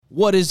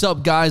What is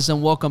up, guys,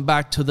 and welcome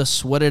back to the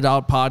Sweat It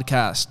Out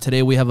podcast.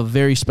 Today we have a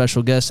very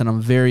special guest, and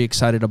I'm very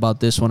excited about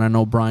this one. I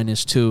know Brian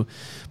is too.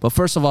 But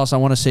first of all, I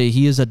want to say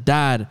he is a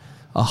dad,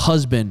 a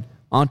husband,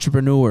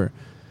 entrepreneur,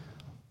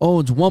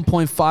 owns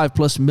 1.5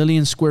 plus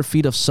million square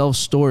feet of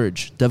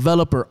self-storage,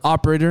 developer,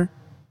 operator,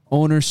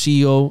 owner,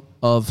 CEO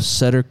of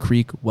Cedar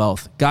Creek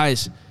Wealth.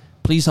 Guys,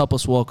 please help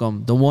us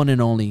welcome the one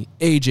and only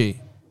AJ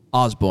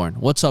Osborne.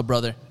 What's up,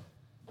 brother?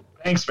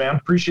 Thanks, man.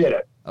 Appreciate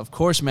it. Of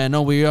course, man.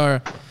 No, we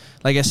are...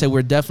 Like I said,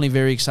 we're definitely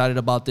very excited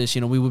about this.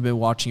 You know, we've been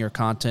watching your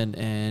content,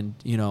 and,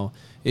 you know,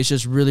 it's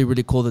just really,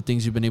 really cool the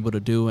things you've been able to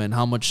do and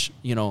how much,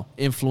 you know,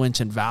 influence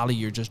and value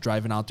you're just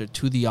driving out there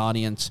to the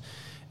audience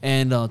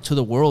and to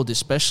the world,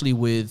 especially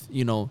with,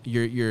 you know,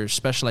 your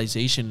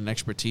specialization and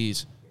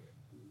expertise.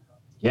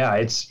 Yeah,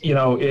 it's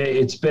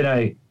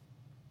been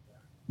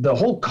the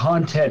whole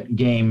content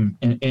game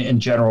in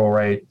general,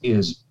 right,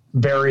 is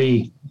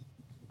very,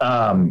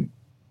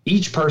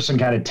 each person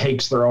kind of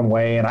takes their own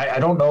way. And I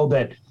don't know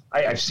that,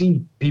 I've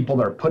seen people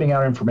that are putting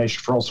out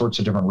information for all sorts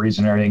of different reasons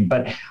and everything,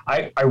 but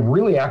I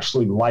really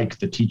actually like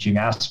the teaching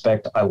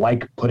aspect. I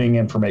like putting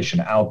information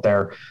out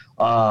there.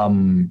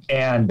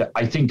 And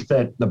I think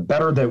that the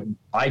better that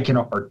I can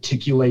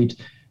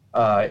articulate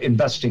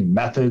investing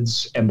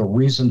methods and the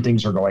reason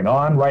things are going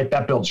on, right,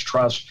 that builds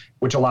trust,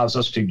 which allows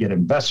us to get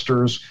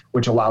investors,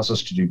 which allows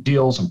us to do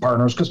deals and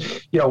partners.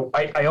 Because, you know,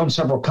 I own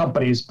several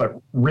companies, but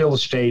real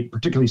estate,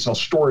 particularly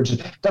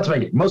self-storage, that's my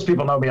game. Most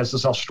people know me as the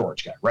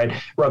self-storage guy, right?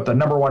 Wrote the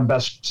 #1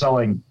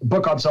 best-selling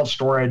book on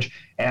self-storage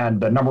and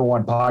the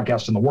 #1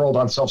 podcast in the world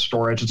on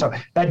self-storage. And so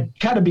that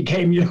kind of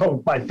became, you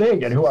know, my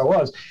thing and who I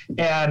was.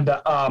 And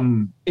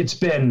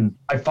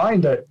I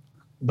find that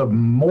the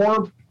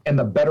more and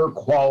the better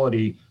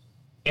quality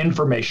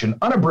information,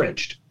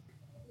 unabridged,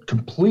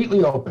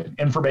 completely open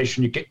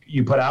information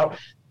you put out,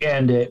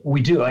 and we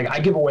do, like, I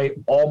give away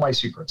all my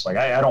secrets. Like,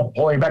 I don't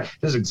pull any back.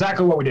 This is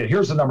exactly what we did.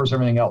 Here's the numbers,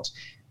 everything else.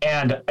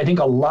 And I think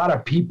a lot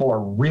of people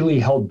are really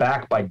held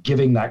back by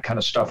giving that kind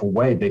of stuff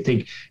away. They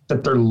think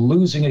that they're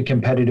losing a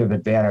competitive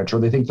advantage, or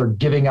they think they're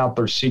giving out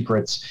their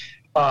secrets.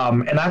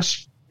 And I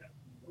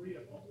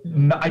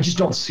just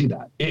don't see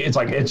that.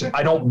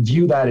 I don't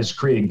view that as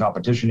creating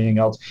competition or anything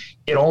else.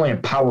 It only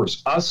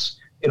empowers us.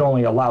 It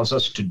only allows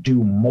us to do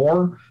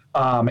more.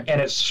 And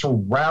it's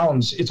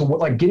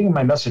like getting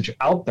my message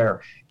out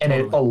there, and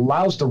it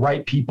allows the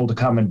right people to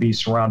come and be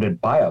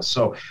surrounded by us.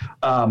 So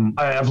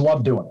I've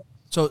loved doing it.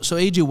 So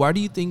AJ, why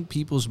do you think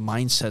people's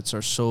mindsets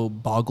are so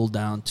boggled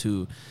down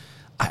to,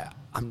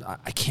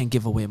 I can't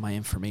give away my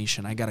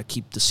information. I got to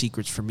keep the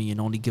secrets for me and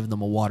only give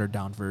them a watered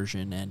down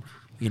version. And,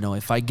 you know,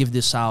 if I give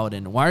this out,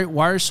 and why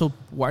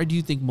do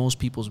you think most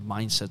people's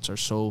mindsets are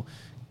so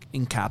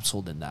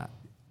encapsulated in that?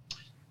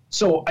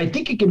 So I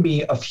think it can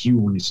be a few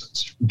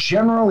reasons.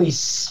 Generally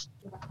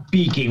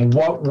speaking,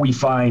 what we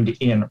find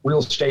in real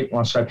estate,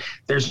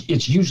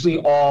 it's usually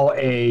all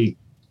a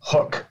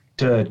hook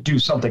to do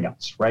something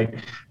else, right?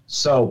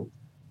 So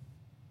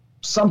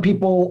some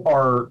people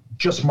are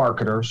just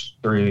marketers.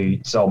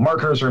 They sell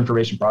marketers or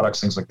information products,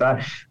 things like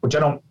that, which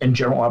I don't in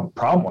general have a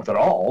problem with at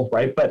all,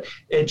 right? But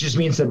it just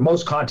means that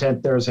most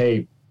content, there's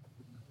a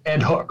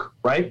end hook,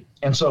 right?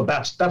 And so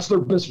that's their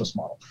business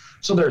model.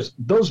 So there's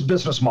those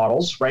business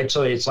models, right?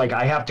 So it's like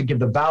I have to give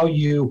the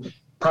value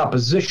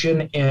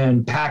proposition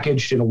and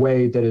packaged in a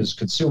way that is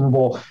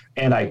consumable,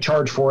 and I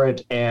charge for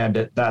it, and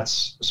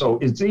it's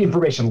the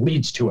information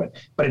leads to it,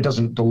 but it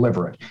doesn't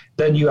deliver it.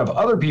 Then you have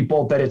other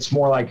people that it's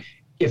more like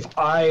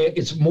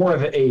it's more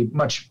of a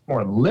much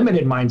more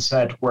limited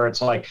mindset, where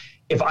it's like,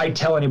 if I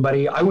tell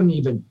anybody, I wouldn't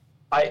even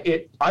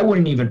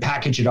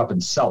package it up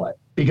and sell it,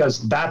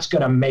 because that's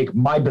going to make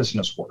my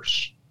business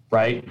worse,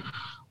 right?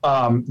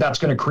 That's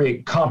going to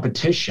create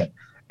competition,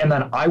 and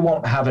then I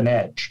won't have an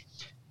edge.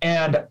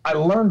 And I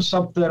learned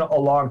something a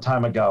long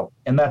time ago,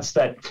 and that's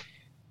that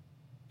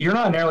you're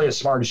not nearly as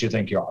smart as you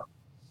think you are.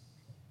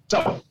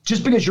 So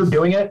just because you're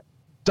doing it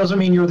doesn't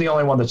mean you're the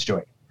only one that's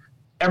doing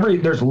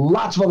it. There's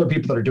lots of other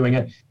people that are doing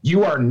it.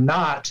 You are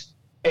not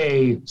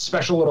a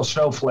special little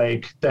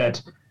snowflake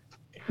that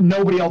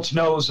nobody else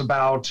knows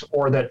about,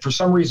 or that for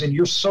some reason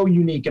you're so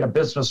unique in a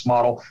business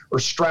model or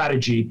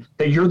strategy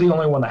that you're the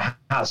only one that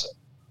has it.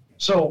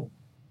 So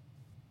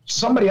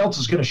somebody else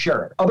is going to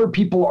share it. Other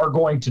people are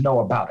going to know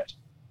about it.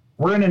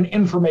 We're in an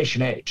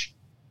information age.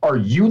 Are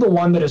you the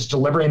one that is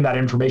delivering that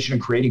information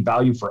and creating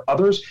value for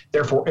others,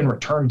 therefore in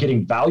return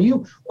getting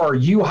value? Or are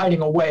you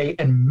hiding away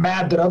and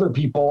mad that other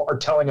people are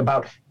telling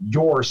about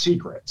your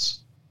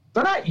secrets?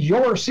 They're not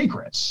your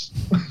secrets.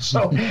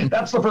 So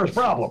that's the first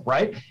problem,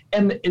 right?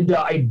 And the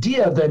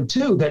idea then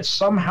too, that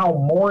somehow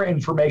more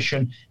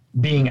information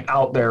being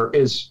out there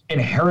is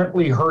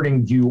inherently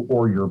hurting you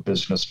or your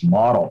business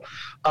model.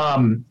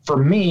 For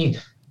me,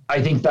 I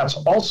think that's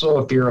also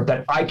a fear of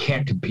that I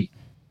can't compete,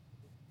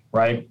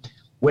 right?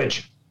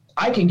 Which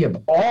I can give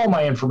all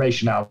my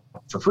information out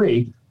for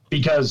free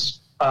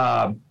because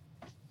I've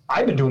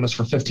been doing this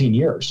for 15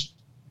 years.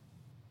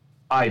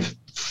 I've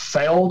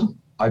failed.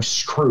 I've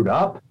screwed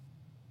up.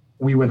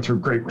 We went through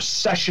Great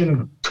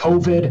Recession,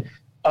 COVID,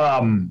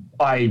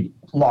 I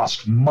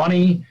lost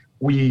money.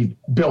 We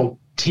built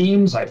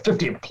teams. I had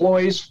 50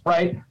 employees,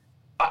 right?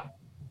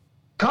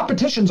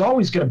 Competition's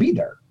always going to be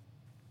there,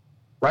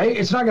 right?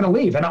 It's not going to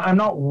leave. And I'm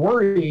not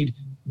worried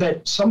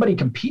that somebody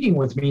competing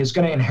with me is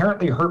going to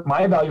inherently hurt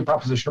my value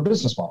proposition or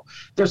business model.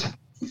 There's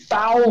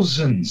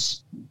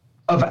thousands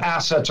of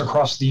assets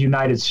across the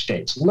United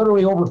States,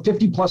 literally over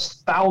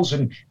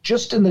 50,000+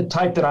 just in the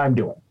type that I'm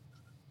doing,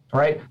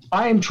 right?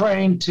 I am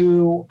trying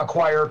to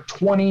acquire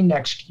 20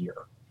 next year,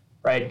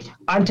 right?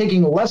 I'm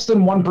taking less than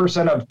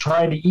 1% of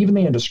trying to even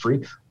the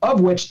industry,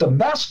 of which the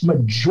vast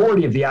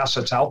majority of the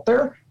assets out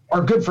there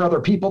are good for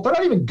other people. They're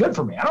not even good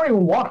for me. I don't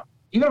even want them,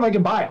 even if I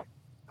can buy them.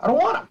 I don't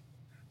want them.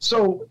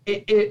 So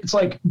it's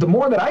like the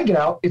more that I get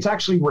out, it's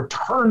actually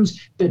returns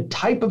the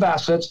type of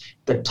assets,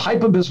 the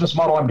type of business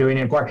model I'm doing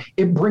and acquire.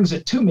 It brings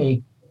it to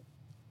me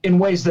in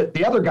ways that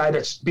the other guy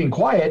that's being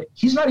quiet,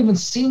 he's not even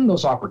seeing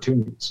those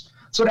opportunities.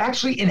 So it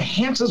actually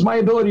enhances my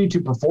ability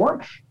to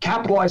perform,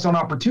 capitalize on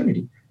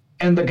opportunity.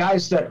 And the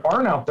guys that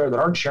aren't out there, that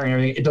aren't sharing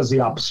anything, it does the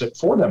opposite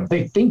for them.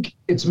 They think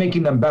it's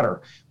making them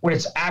better when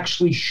it's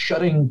actually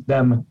shutting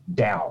them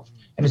down.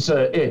 And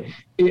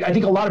I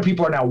think a lot of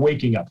people are now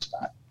waking up to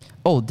that.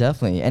 Oh,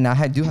 definitely. And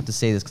I do have to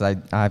say this because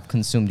I've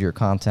consumed your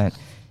content.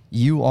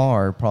 You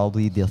are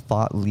probably the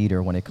thought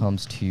leader when it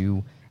comes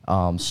to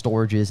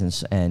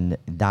storages and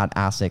that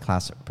asset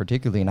class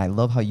particularly. And I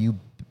love how you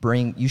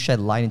shed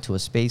light into a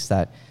space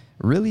that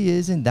really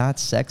isn't that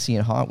sexy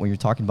and hot when you're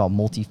talking about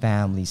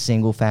multifamily,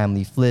 single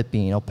family,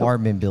 flipping,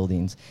 apartment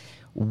buildings.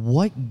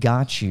 What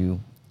got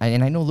you,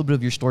 and I know a little bit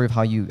of your story of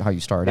how you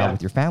started out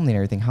with your family and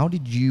everything. How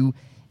did you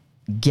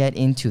get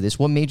into this?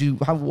 What made you,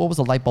 what was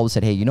the light bulb that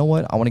said, hey, you know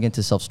what? I want to get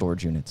into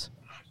self-storage units?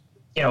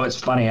 You know, it's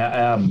funny.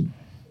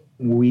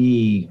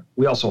 We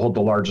also hold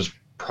the largest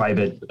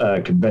private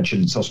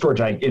convention in self-storage.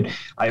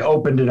 I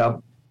opened it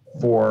up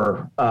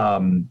for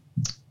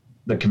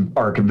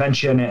our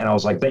convention, and I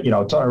was like, that,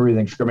 it's on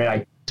everything for me.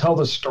 I tell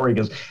this story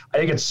because I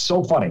think it's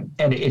so funny,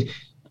 and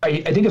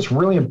I think it's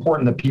really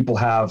important that people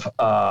have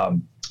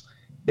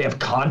they have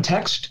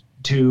context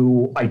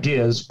to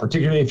ideas,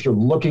 particularly if you're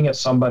looking at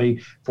somebody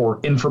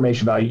for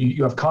information value.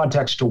 You have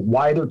context to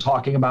why they're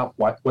talking about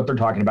what they're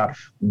talking about,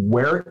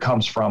 where it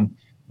comes from,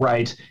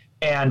 right?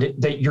 And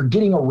that you're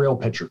getting a real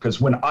picture.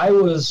 Because when I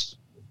was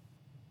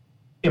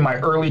in my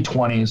early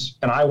 20s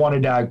and I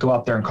wanted to go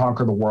out there and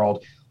conquer the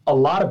world, a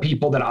lot of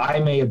people that I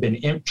may have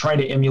been trying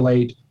to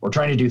emulate or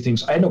trying to do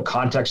things, I had no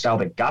context how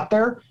they got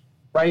there,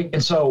 right?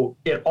 And so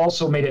it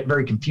also made it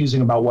very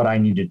confusing about what I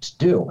needed to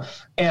do.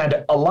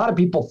 And a lot of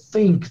people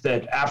think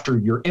that after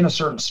you're in a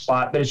certain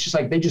spot, that it's just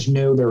like they just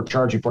knew they were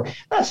charging for it.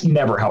 That's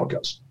never how it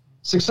goes.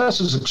 Success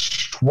is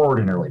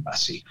extraordinarily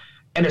messy,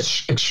 and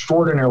it's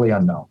extraordinarily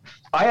unknown.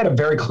 I had a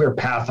very clear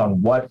path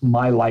on what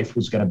my life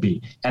was going to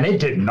be, and it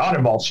did not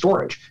involve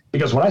storage,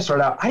 because when I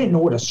started out, I didn't know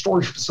what a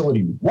storage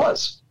facility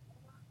was.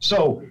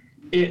 So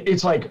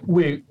it's like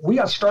we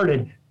got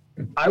started.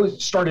 I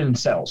was started in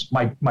sales.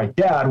 My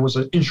dad was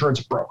an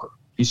insurance broker.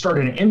 He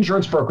started an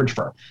insurance brokerage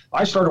firm.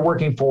 I started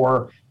working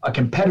for a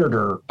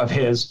competitor of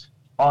his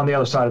on the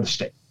other side of the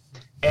state.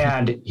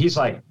 And he's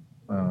like,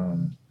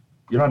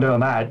 you're not doing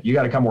that. You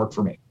got to come work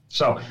for me.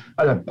 So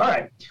I said, all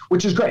right,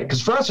 which is great.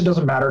 Because for us, it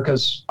doesn't matter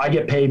because I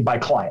get paid by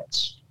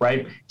clients,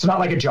 right? It's not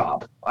like a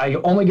job. I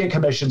only get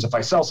commissions. If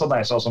I sell something,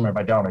 I sell something. If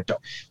I don't, I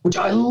don't. Which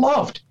I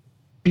loved,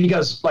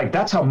 because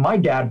that's how my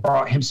dad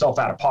brought himself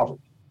out of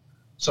poverty.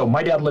 So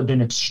my dad lived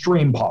in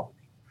extreme poverty.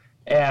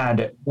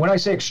 And when I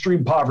say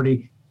extreme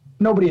poverty,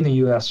 nobody in the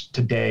U.S.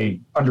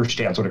 today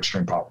understands what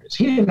extreme poverty is.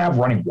 He didn't have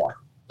running water.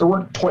 There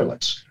weren't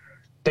toilets.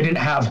 They didn't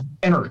have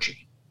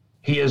energy.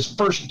 His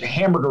first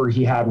hamburger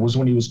he had was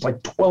when he was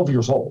like 12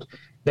 years old.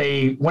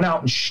 They went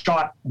out and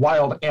shot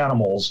wild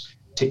animals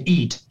to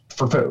eat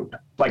for food,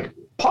 like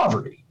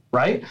poverty,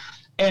 right?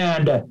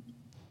 And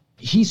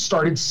he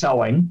started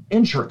selling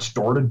insurance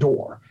door to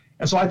door.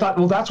 And so I thought,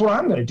 well, that's what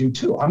I'm going to do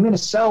too. I'm going to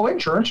sell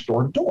insurance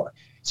door to door.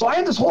 So I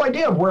had this whole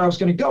idea of where I was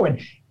going to go.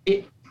 And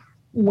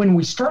when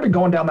we started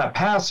going down that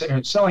path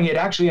and selling, it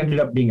actually ended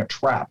up being a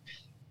trap.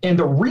 And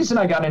the reason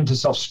I got into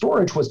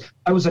self-storage was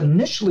I was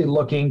initially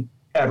looking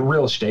at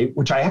real estate,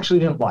 which I actually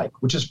didn't like,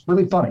 which is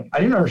really funny. I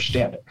didn't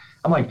understand it.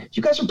 I'm like,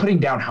 you guys are putting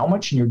down how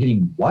much and you're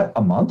getting what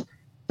a month?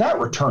 That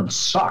return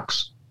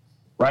sucks,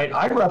 right?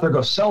 I'd rather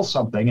go sell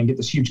something and get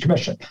this huge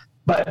commission.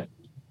 But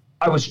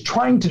I was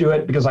trying to do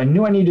it because I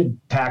knew I needed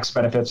tax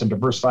benefits and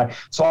diversify.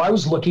 So I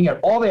was looking at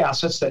all the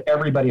assets that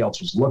everybody else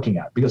was looking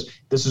at, because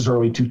this is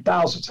early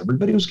 2000s.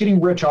 Everybody was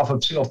getting rich off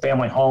of single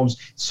family homes,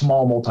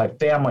 small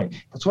multifamily.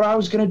 That's what I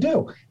was going to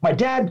do. My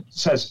dad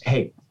says,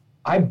 hey,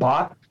 I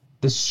bought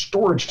this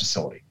storage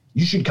facility.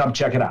 You should come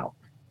check it out.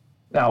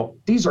 Now,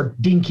 these are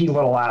dinky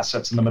little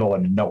assets in the middle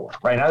of nowhere,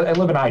 right? I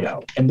live in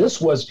Idaho, and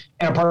this was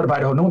in a part of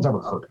Idaho no one's ever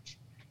heard of.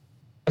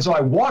 And so I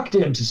walked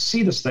in to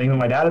see this thing that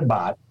my dad had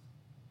bought.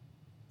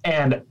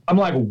 And I'm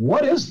like,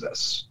 what is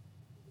this?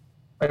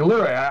 Like,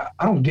 literally, I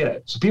don't get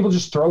it. So people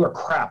just throw their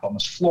crap on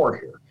this floor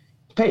here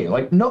to pay.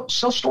 Like, no,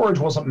 self-storage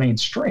wasn't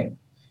mainstream.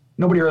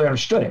 Nobody really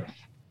understood it.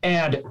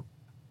 And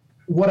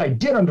what I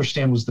did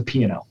understand was the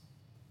P&L.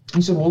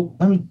 He said, well,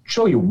 let me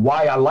show you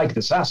why I like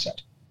this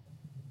asset.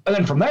 And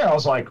then from there, I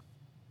was like,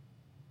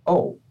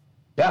 oh,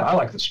 Dad, I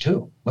like this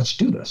too. Let's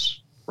do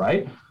this,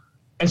 right?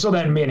 And so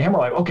then me and him were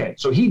like, okay.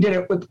 So he did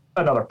it with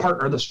another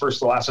partner, this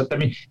first little asset. I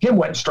mean, him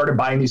went and started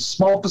buying these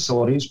small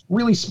facilities,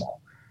 really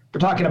small. We're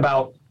talking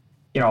about,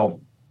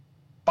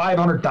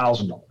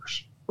 $500,000,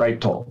 right,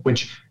 total,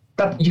 which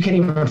you can't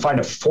even find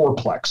a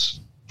fourplex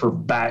for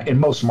that in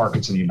most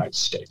markets in the United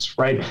States,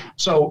 right?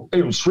 So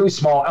it was really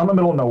small, out in the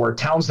middle of nowhere,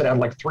 towns that had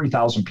like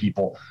 3,000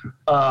 people.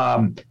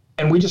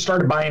 And we just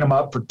started buying them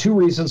up for two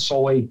reasons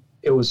solely.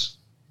 It was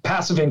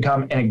passive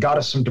income, and it got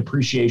us some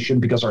depreciation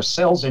because our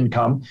sales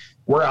income,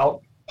 we're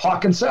out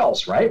hawking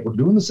sales, right? We're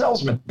doing the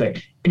salesman thing.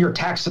 And you're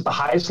taxed at the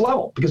highest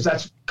level because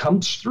that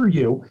comes through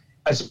you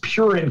as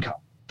pure income.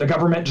 The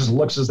government just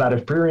looks at that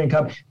as pure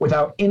income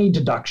without any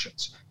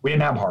deductions. We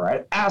didn't have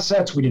hard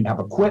assets. We didn't have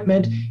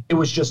equipment. It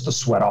was just the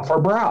sweat off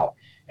our brow.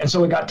 And so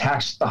we got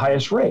taxed at the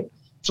highest rate.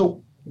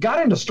 So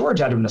got into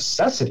storage out of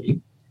necessity.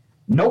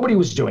 Nobody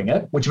was doing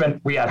it, which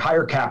meant we had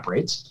higher cap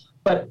rates.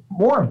 But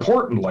more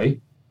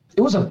importantly,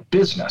 it was a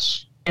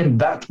business. And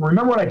that,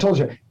 remember what I told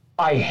you,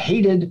 I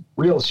hated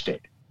real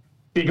estate.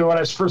 Because when I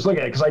was first looking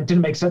at it, because it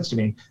didn't make sense to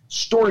me,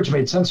 storage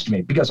made sense to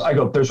me because I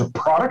go, there's a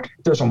product,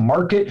 there's a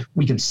market,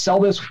 we can sell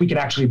this, we can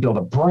actually build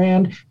a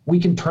brand, we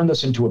can turn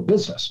this into a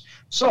business.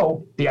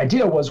 So the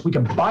idea was we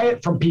can buy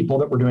it from people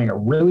that were doing a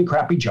really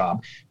crappy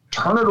job,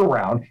 turn it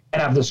around,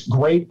 and have this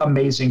great,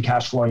 amazing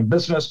cash flowing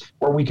business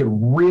where we could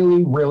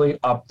really, really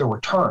up the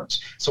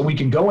returns. So we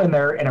can go in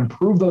there and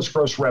improve those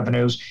gross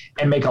revenues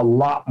and make a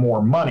lot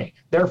more money.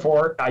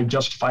 Therefore, I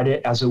justified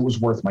it as it was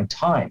worth my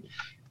time.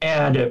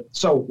 And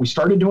so we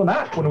started doing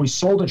that when we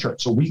sold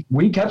insurance. So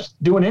we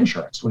kept doing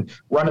insurance,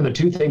 running the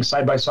two things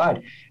side by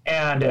side.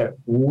 And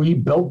we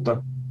built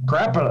the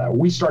crap out of that.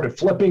 We started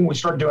flipping. We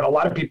started doing, a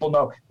lot of people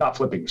know, not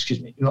flipping,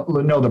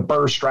 know the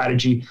BRRRR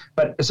strategy.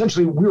 But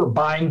essentially, we were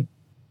buying,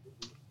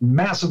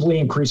 massively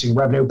increasing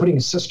revenue, putting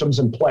systems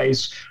in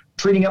place,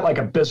 treating it like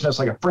a business,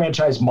 like a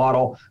franchise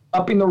model,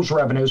 upping those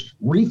revenues,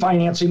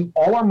 refinancing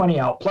all our money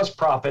out plus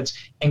profits,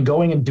 and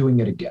going and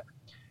doing it again.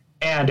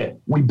 And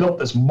we built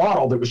this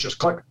model that was just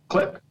click,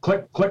 click,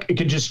 click, click.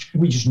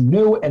 We just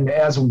knew. And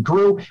as we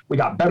grew, we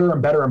got better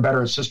and better and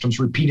better as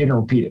systems repeated and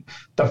repeated.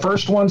 The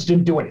first ones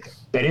didn't do anything.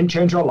 They didn't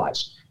change our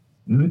lives.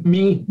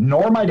 Me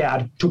nor my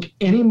dad took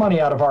any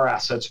money out of our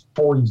assets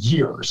for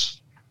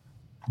years.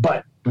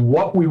 But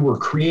what we were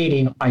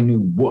creating, I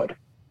knew would.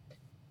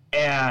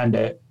 And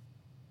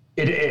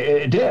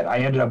it did. I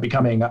ended up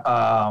becoming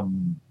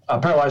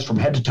paralyzed from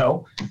head to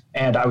toe,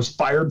 and I was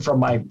fired from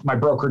my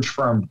brokerage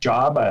firm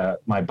job.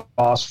 My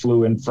boss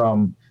flew in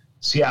from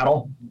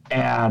Seattle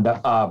and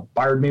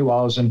fired me while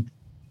I was in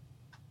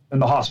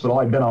the hospital.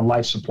 I'd been on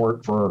life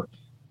support for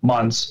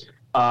months,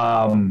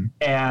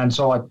 and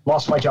so I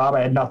lost my job.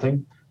 I had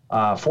nothing,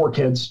 4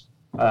 kids,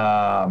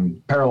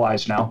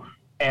 paralyzed now,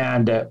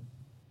 and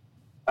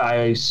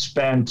I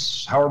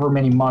spent however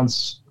many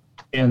months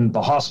in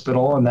the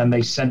hospital, and then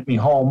they sent me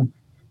home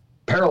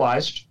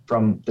paralyzed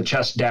from the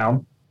chest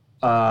down,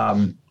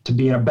 to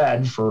be in a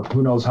bed for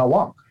who knows how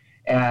long.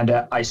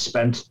 And I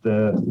spent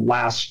the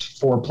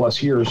last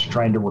 4+ years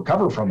trying to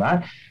recover from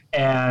that.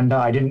 And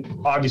I didn't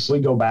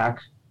obviously go back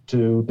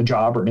to the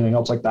job or anything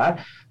else like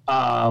that.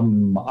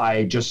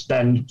 I just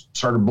then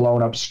started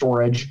blowing up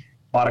storage,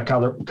 bought a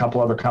couple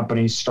other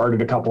companies,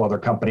 started a couple other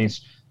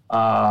companies.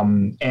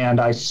 And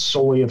I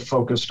solely have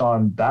focused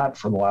on that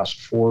for the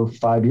last 4 or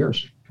 5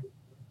 years.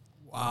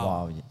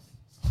 Wow.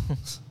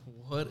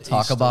 What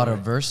Talk about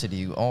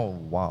adversity. Oh,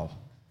 wow.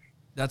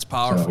 That's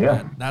powerful, so, yeah.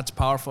 man. That's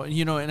powerful.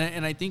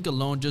 And I think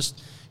alone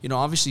just,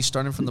 obviously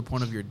starting from the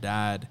point of your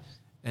dad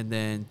and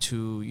then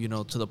to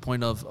the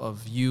point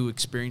of you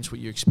experience what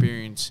you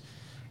experience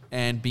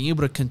and being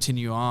able to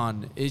continue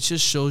on, it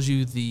just shows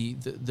you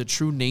the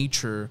true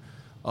nature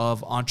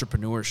of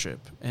entrepreneurship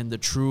and the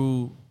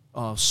true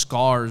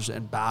scars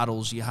and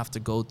battles you have to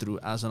go through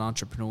as an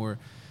entrepreneur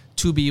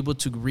to be able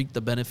to reap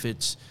the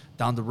benefits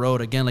down the road.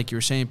 Again, like you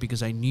were saying,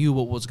 because I knew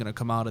what was going to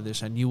come out of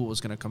this. I knew what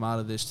was going to come out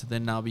of this to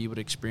then now be able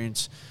to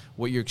experience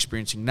what you're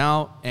experiencing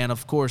now. And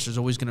of course, there's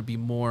always going to be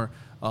more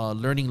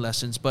learning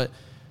lessons. But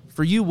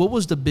for you, what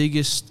was the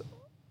biggest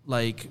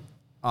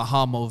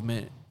aha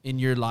moment in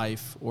your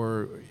life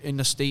or in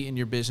the state in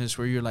your business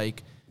where you're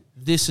like,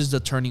 this is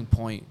the turning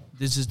point.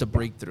 This is the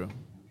breakthrough?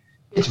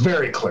 It's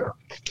very clear.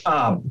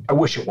 I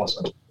wish it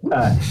wasn't.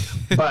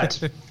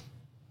 But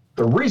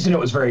the reason it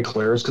was very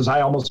clear is because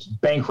I almost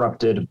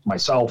bankrupted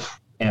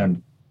myself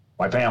and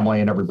my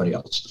family and everybody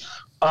else.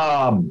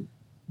 I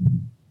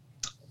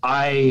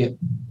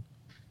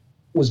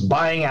was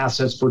buying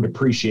assets for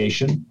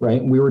depreciation, right?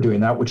 And we were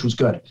doing that, which was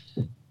good.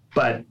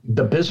 But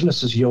the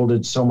business has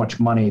yielded so much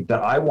money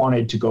that I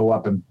wanted to go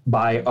up and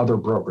buy other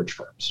brokerage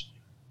firms.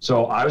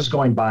 So I was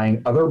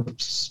buying other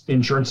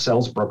insurance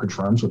sales brokerage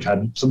firms, which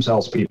had some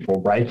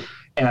salespeople, right?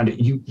 And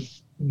you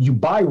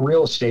buy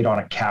real estate on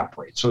a cap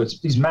rate. So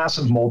it's these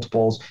massive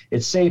multiples.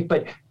 It's safe,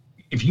 but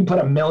if you put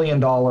 $1 million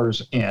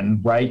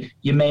in, right,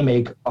 you may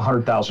make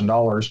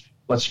 $100,000.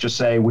 let's just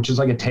say, which is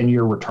like a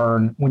 10-year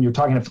return when you're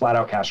talking a flat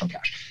out cash on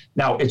cash.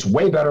 Now, it's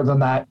way better than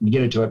that. You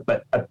get into it.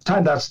 But at the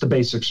time, that's the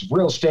basics of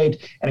real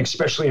estate, and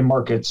especially in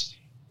markets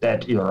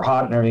that either are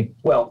hot and everything.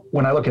 Well,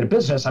 when I look at a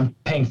business, I'm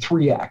paying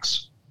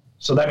 3x.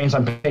 So that means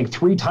I'm paying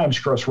 3 times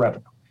gross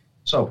revenue.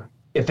 So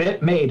if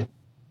it made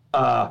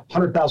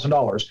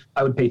 $100,000,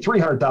 I would pay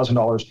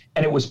 $300,000,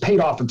 and it was paid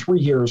off in 3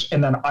 years,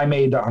 and then I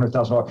made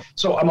 $100,000.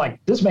 So I'm like,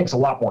 this makes a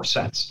lot more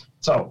sense.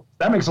 So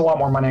that makes a lot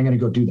more money. I'm going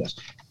to go do this.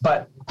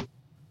 But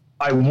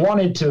I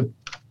wanted to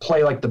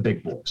play like the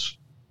big boys.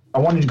 I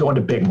wanted to go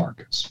into big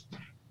markets.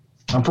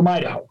 I'm from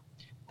Idaho,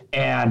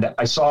 and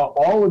I saw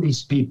all of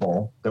these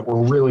people that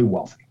were really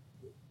wealthy,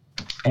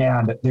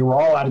 and they were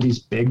all out of these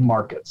big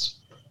markets.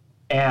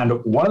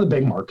 And one of the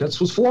big markets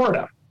was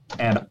Florida.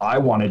 And I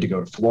wanted to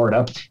go to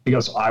Florida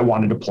because I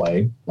wanted to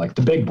play like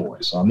the big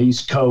boys on the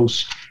East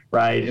Coast,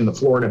 right, in the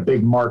Florida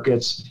big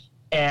markets.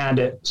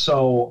 And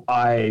so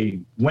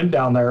I went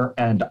down there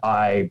and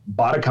I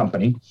bought a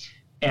company,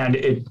 and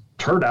it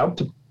turned out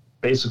to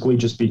basically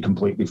just be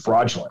completely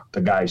fraudulent.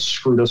 The guy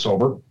screwed us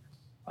over,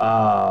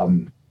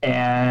 and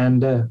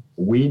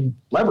we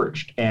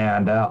leveraged,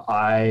 and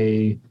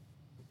I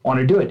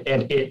wanted to do it.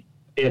 And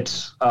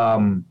it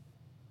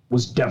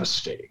was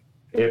devastating.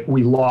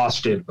 We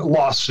lost it,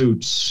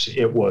 lawsuits.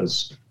 It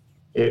was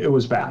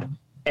bad.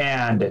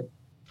 And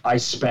I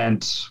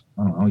spent,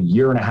 I don't know, a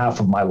year and a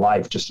half of my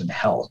life just in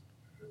hell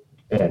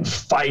and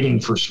fighting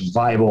for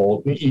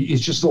survival.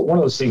 It's just one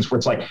of those things where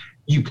it's like,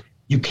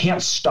 you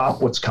can't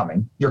stop what's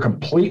coming. You're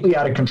completely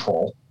out of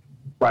control,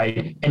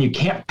 right? And you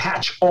can't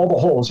patch all the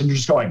holes, and you're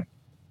just going,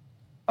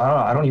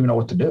 I don't even know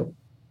what to do.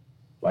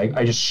 Like,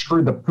 I just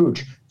screwed the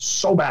pooch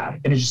so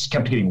bad, and it just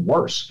kept getting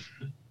worse.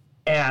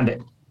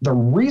 And the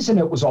reason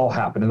it was all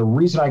happening, the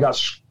reason I got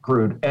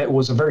screwed, it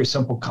was a very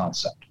simple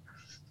concept.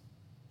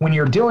 When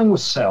you're dealing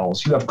with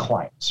sales, you have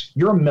clients.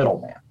 You're a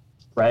middleman,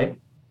 right?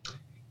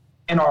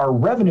 And our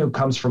revenue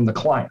comes from the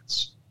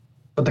clients.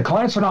 But the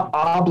clients are not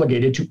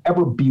obligated to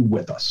ever be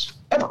with us,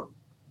 ever.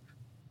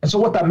 And so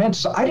what that meant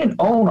is I didn't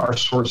own our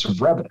source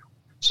of revenue.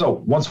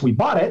 So once we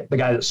bought it, the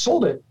guy that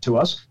sold it to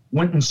us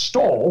went and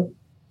stole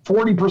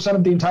 40%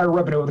 of the entire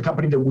revenue of the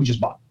company that we just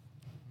bought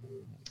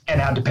and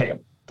had to pay him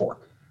for.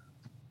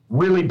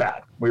 Really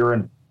bad. We were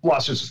in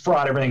lawsuits,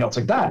 fraud, everything else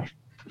like that.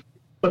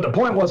 But the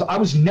point was I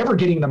was never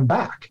getting them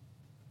back.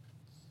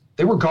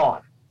 They were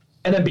gone.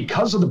 And then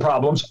because of the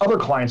problems, other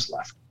clients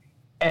left.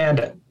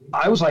 And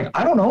I was like,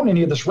 I don't own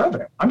any of this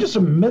revenue. I'm just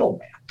a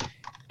middleman.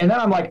 And then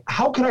I'm like,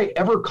 how can I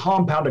ever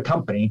compound a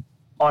company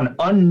on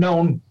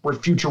unknown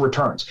future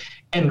returns?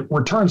 And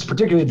returns,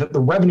 particularly that the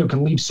revenue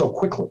can leave so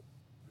quickly.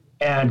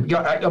 And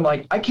I'm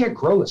like, I can't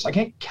grow this. I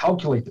can't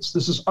calculate this.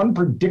 This is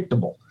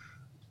unpredictable.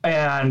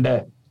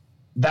 And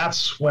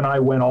that's when I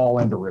went all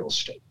into real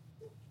estate.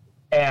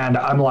 And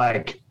I'm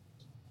like,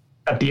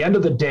 at the end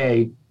of the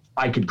day,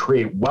 I could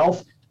create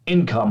wealth,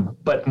 income,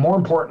 but more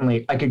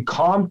importantly, I could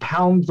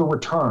compound the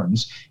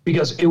returns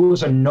because it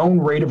was a known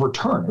rate of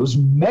return. It was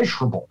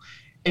measurable,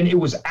 and it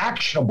was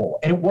actionable,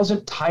 and it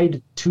wasn't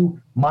tied to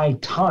my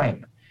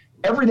time.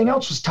 Everything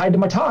else was tied to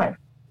my time.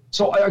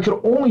 So I could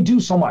only do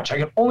so much. I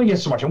could only get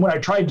so much. And when I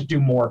tried to do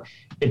more,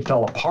 it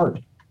fell apart.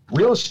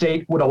 Real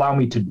estate would allow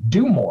me to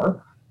do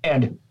more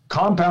and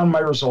compound my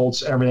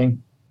results and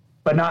everything,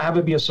 but not have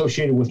it be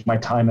associated with my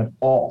time at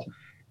all.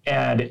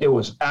 And it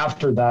was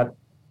after that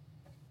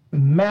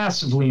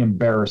massively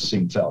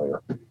embarrassing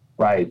failure,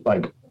 right?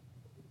 Like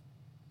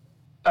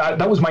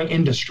that was my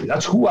industry.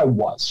 That's who I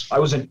was. I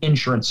was an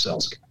insurance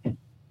sales guy,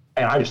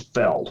 and I just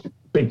failed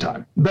big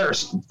time.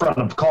 Embarrassed in front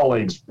of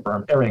colleagues,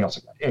 firm, everything else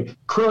like that.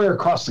 Career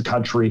across the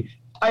country.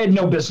 I had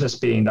no business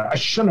being there. I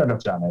shouldn't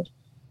have done it.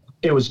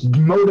 It was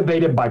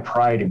motivated by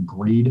pride and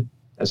greed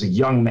as a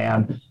young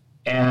man.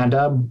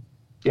 And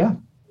yeah,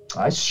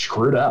 I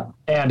screwed up.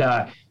 And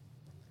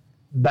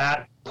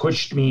that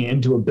pushed me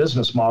into a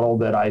business model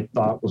that I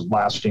thought was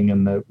lasting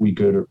and that we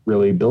could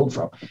really build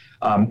from,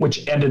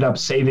 which ended up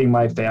saving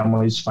my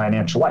family's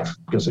financial life.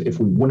 Because if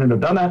we wouldn't have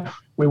done that,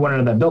 we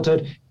wouldn't have built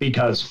it,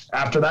 because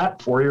after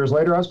that, 4 years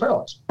later, I was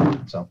paralyzed.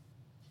 So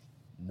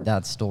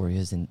that story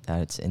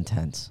it's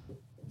intense.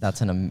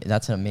 That's an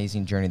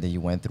amazing journey that you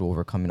went through,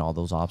 overcoming all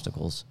those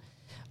obstacles.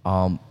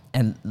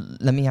 And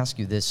let me ask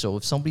you this. So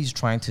if somebody's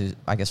trying to,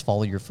 I guess,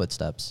 follow your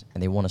footsteps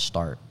and they want to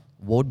start,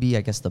 what would be,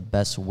 I guess, the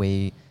best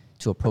way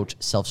to approach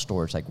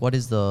self-storage? Like, what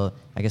is the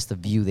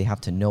view they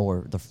have to know,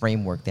 or the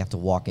framework they have to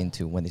walk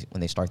into when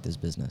they start this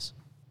business?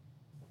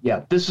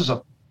 Yeah, this is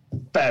a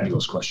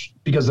fabulous question,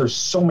 because there's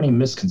so many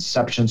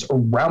misconceptions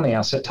around the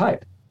asset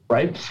type,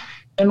 right?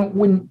 And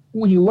when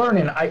you learn,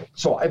 and I've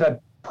had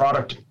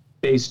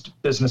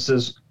product-based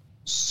businesses,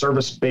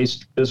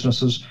 service-based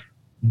businesses,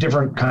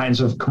 different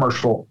kinds of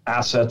commercial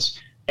assets.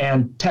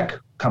 and tech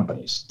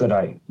companies that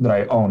I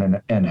own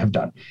and have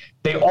done.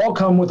 They all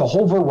come with a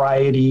whole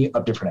variety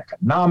of different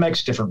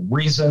economics, different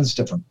reasons,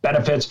 different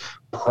benefits,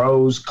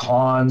 pros,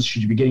 cons,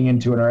 should you be getting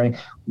into it or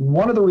anything.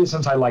 One of the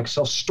reasons I like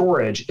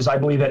self-storage is I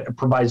believe that it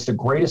provides the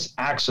greatest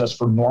access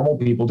for normal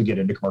people to get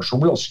into commercial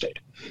real estate.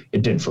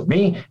 It did for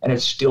me, and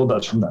it still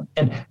does for them.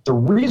 And the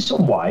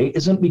reason why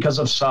isn't because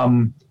of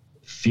some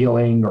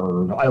feeling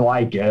or I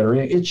like it, or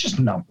it's just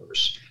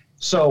numbers.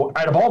 So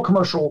out of all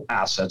commercial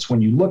assets,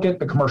 when you look at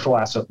the commercial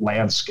asset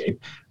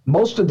landscape,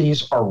 most of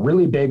these are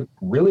really big,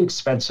 really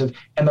expensive,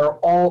 and they're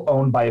all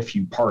owned by a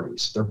few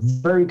parties. They're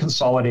very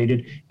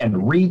consolidated, and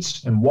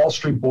REITs and Wall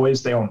Street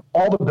boys, they own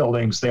all the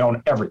buildings, they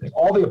own everything,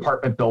 all the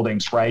apartment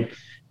buildings, right?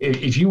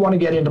 If you want to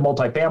get into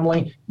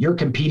multifamily, you're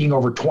competing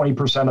over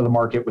 20% of the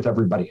market with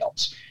everybody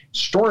else.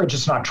 Storage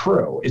is not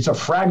true. It's a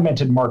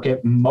fragmented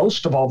market.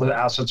 Most of all the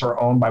assets are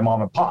owned by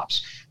mom and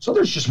pops. So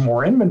there's just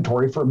more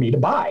inventory for me to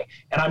buy.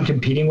 And I'm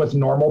competing with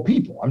normal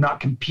people. I'm not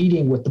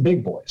competing with the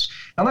big boys.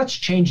 Now that's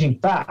changing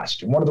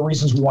fast. And one of the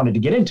reasons we wanted to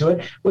get into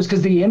it was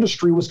because the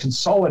industry was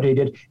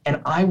consolidated and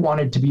I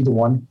wanted to be the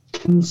one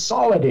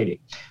consolidating.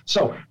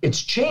 So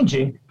it's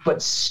changing,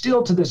 but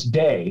still to this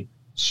day,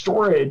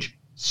 storage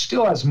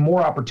still has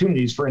more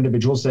opportunities for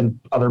individuals than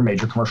other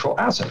major commercial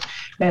assets.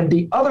 And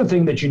the other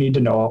thing that you need to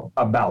know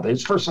about it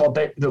is, first of all,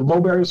 the low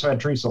barriers of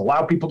entry, so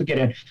allow people to get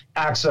in,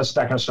 access,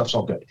 that kind of stuff's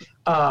all good.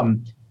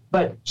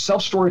 But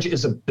self-storage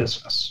is a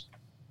business.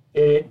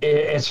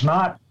 It's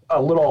not a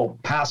little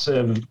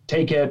passive,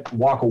 take it,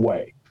 walk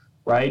away,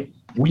 right?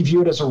 We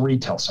view it as a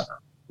retail center.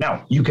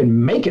 Now, you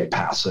can make it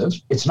passive.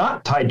 It's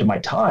not tied to my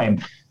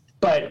time,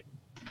 but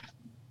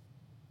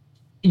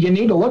you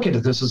need to look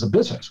at this as a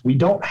business. We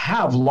don't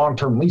have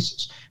long-term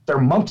leases. They're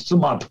month to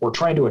month. We're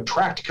trying to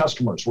attract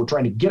customers. We're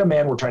trying to get them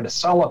in. We're trying to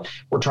sell them.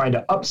 We're trying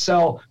to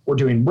upsell. We're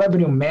doing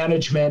revenue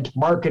management,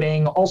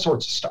 marketing, all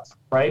sorts of stuff,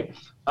 right?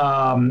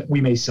 We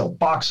may sell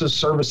boxes,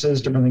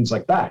 services, different things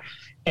like that.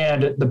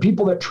 And the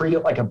people that treat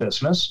it like a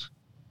business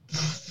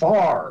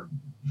far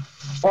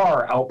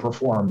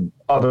outperform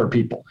other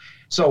people.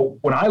 So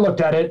when I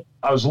looked at it,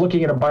 I was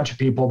looking at a bunch of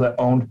people that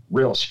owned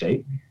real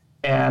estate.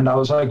 And I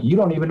was like, you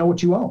don't even know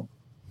what you own.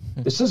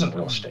 This isn't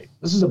real estate.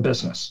 This is a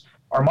business.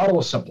 Our model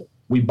is simple.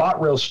 We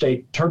bought real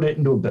estate, turned it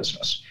into a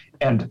business,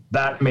 and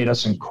that made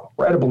us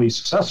incredibly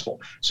successful.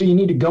 So you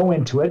need to go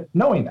into it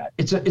knowing that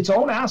it's its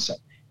own asset.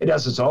 It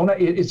has its own.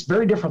 It's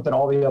very different than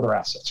all the other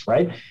assets,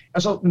 right?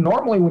 And so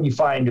normally when you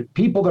find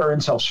people that are in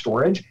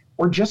self-storage,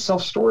 we're just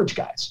self-storage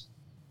guys,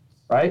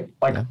 right?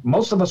 Like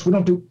most of us, we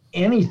don't do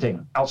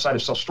anything outside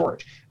of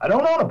self-storage. I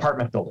don't own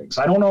apartment buildings.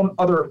 I don't own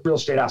other real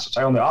estate assets.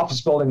 I own the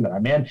office building that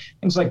I'm in,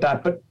 things like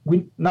that, but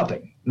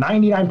nothing.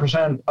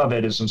 99% of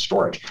it is in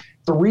storage.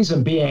 The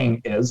reason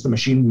being is the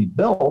machine we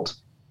built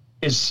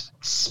is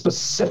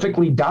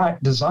specifically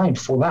designed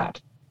for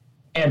that.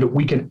 And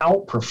we can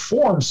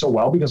outperform so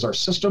well because our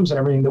systems and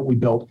everything that we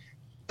built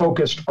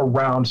focused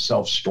around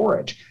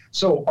self-storage.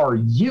 So our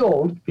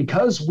yield,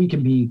 because we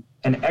can be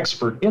an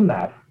expert in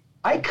that,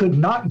 I could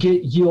not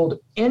get yield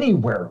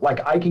anywhere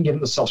like I can get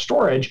in the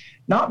self-storage,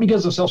 not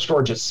because of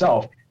self-storage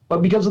itself,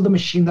 but because of the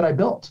machine that I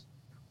built.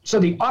 So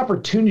the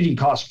opportunity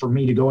cost for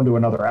me to go into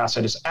another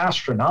asset is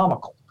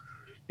astronomical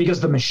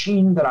because the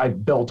machine that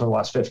I've built over the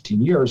last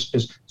 15 years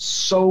is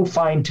so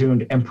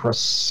fine-tuned and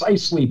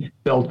precisely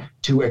built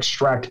to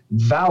extract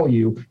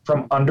value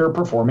from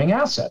underperforming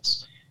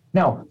assets.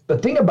 Now, the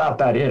thing about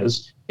that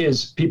is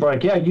people are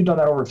like, yeah, you've done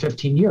that over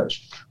 15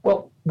 years.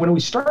 Well, when we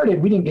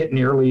started, we didn't get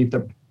nearly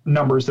the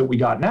numbers that we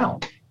got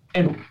now.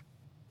 And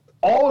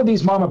all of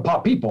these mom and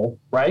pop people,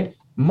 right?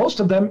 Most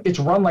of them, it's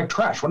run like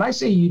trash. When I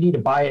say you need to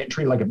buy it and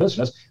treat it like a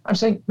business, I'm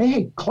saying,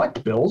 hey,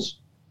 collect bills,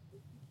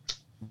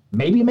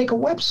 maybe make a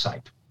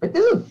website. Right?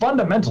 This is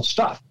fundamental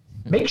stuff.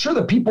 Make sure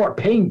that people are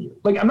paying you.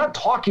 Like, I'm not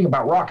talking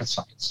about rocket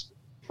science,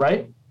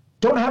 right?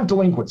 Don't have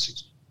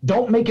delinquencies.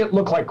 Don't make it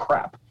look like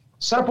crap.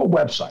 Set up a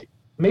website,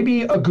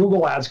 maybe a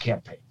Google Ads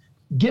campaign.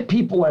 Get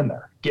people in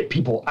there. Get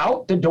people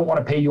out that don't want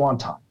to pay you on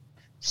time.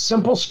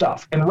 Simple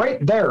stuff. And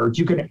right there,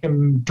 you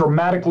can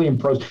dramatically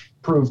improve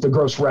the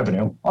gross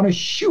revenue on a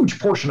huge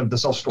portion of the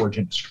self-storage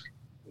industry.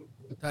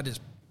 That is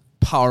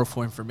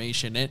powerful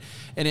information. And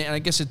I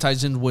guess it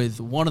ties in with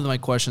one of my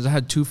questions. I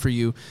had two for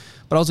you,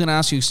 but I was going to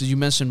ask you, because you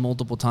mentioned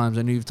multiple times,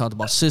 I know you've talked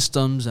about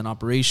systems and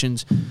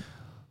operations.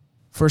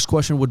 First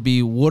question would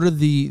be, what are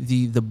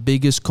the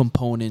biggest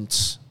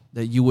components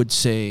that you would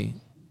say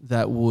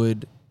that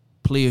would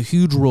play a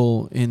huge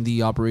role in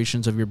the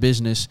operations of your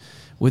business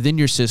within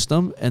your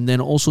system? And then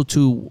also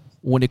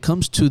when it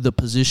comes to the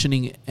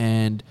positioning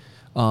and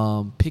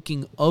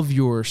picking of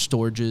your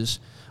storages,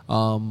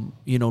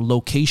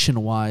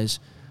 location wise,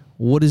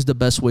 what is the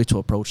best way to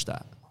approach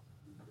that?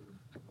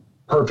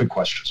 Perfect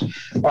questions.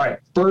 All right.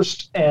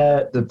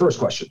 The first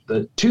question,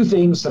 the two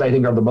things that I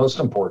think are the most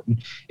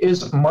important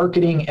is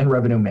marketing and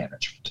revenue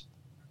management.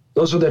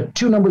 Those are the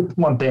two number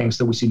one things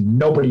that we see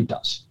nobody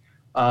does.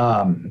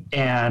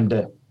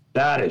 And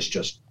that is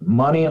just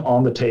money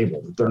on the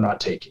table that they're not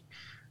taking.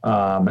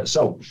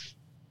 So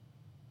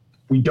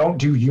we don't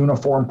do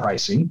uniform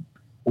pricing.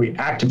 we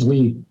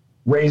actively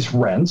raise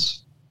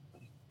rents,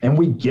 and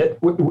we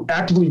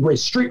actively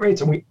raise street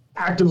rates, and we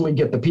actively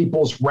get the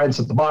people's rents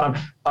at the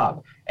bottom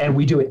up. And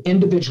we do it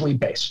individually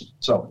based.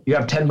 So you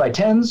have 10 by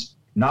 10s.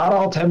 Not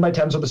all 10 by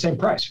 10s are the same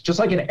price. Just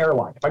like an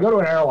airline. If I go to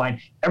an airline,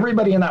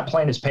 everybody in that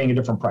plane is paying a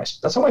different price.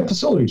 That's how my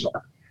facilities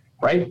are,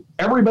 right?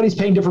 Everybody's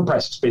paying different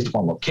prices based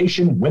upon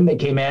location, when they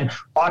came in,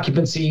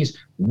 occupancies,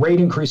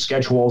 rate increase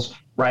schedules,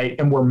 right?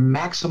 And we're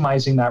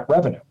maximizing that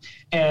revenue.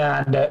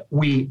 And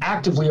we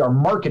actively are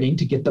marketing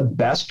to get the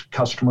best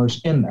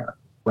customers in there,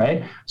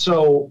 right?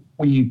 So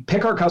we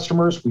pick our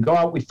customers, we go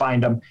out, we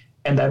find them,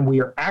 and then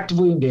we are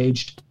actively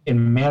engaged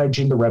in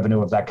managing the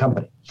revenue of that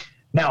company.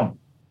 Now,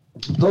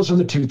 those are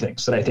the two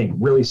things that I think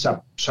really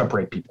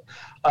separate people.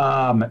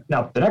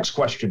 Now, the next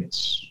question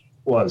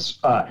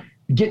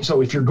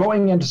so if you're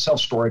going into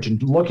self-storage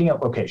and looking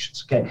at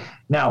locations, okay,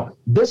 now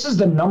this is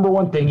the number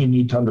one thing you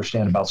need to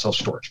understand about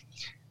self-storage.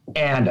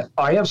 And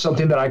I have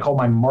something that I call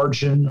my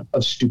margin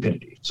of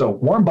stupidity. So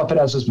Warren Buffett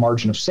has his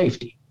margin of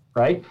safety,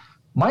 right?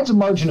 Mine's a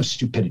margin of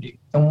stupidity.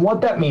 And what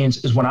that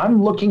means is when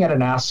I'm looking at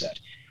an asset,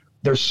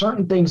 there's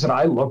certain things that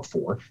I look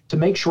for to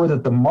make sure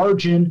that the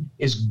margin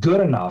is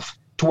good enough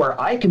to where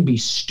I can be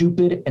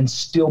stupid and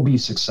still be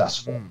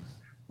successful,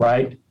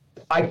 right?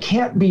 I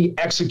can't be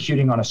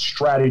executing on a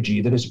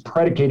strategy that is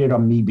predicated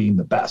on me being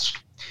the best.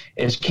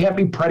 It can't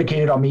be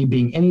predicated on me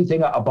being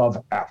anything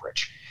above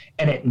average,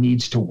 and it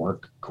needs to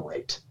work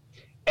great.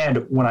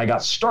 And when I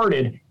got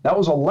started, that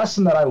was a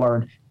lesson that I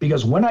learned,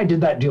 because when I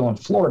did that deal in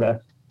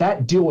Florida,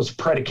 that deal was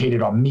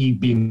predicated on me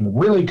being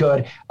really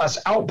good,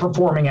 us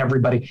outperforming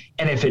everybody.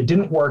 And if it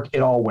didn't work,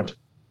 it all went to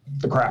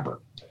the crapper,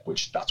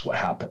 which that's what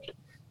happened.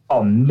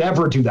 I'll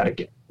never do that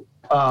again.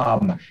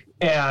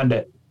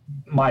 And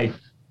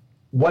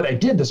what I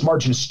did, this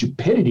margin of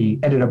stupidity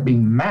ended up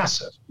being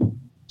massive.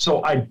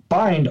 So I'd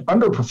find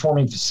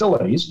underperforming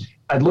facilities.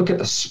 I'd look at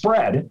the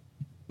spread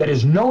that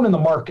is known in the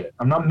market.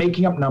 I'm not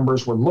making up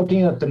numbers. We're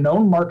looking at the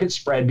known market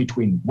spread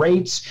between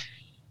rates,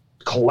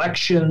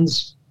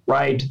 collections,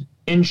 right?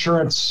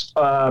 Insurance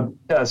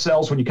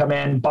sales when you come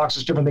in,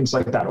 boxes, different things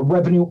like that,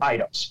 revenue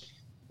items,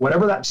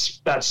 whatever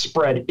that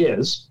spread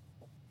is,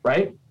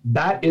 right?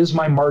 That is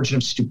my margin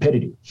of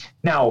stupidity.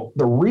 Now,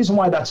 the reason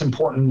why that's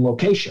important in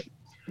location,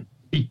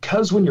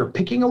 because when you're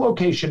picking a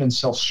location in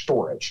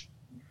self-storage,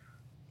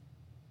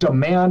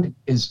 demand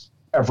is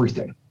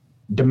everything.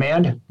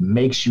 Demand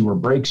makes you or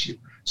breaks you.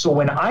 So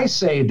when I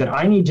say that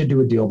I need to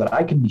do a deal that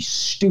I can be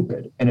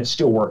stupid and it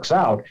still works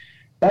out,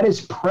 that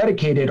is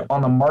predicated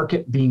on the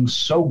market being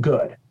so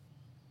good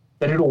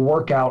that it'll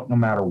work out no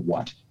matter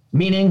what.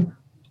 Meaning,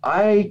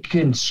 I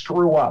can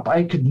screw up.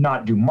 I could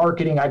not do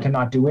marketing. I could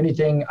not do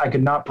anything. I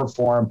could not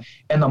perform.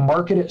 And the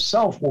market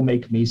itself will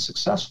make me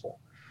successful.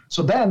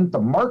 So then the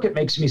market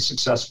makes me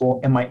successful,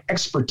 and my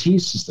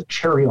expertise is the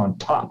cherry on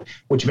top,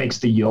 which makes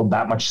the yield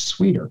that much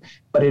sweeter.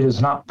 But it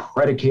is not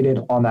predicated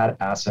on that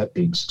asset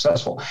being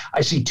successful.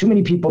 I see too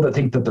many people that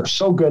think that they're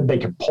so good they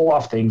can pull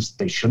off things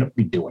they shouldn't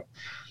be doing.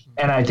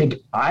 And I think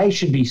I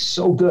should be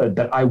so good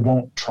that I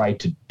won't try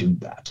to do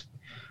that.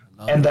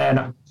 And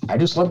then I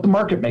just let the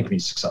market make me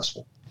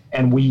successful.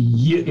 And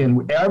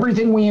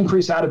everything we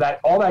increase out of that,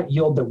 all that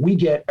yield that we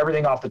get,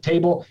 everything off the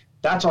table,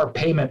 that's our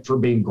payment for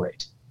being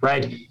great,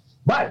 right?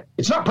 But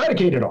it's not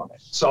predicated on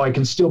it, so I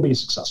can still be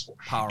successful.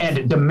 Powerful.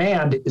 And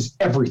demand is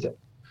everything.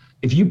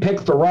 If you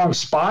pick the wrong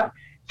spot,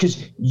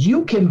 because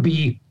you can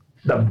be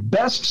the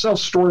best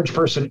self-storage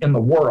person in the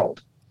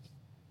world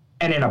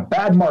and in a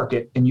bad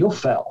market, and you'll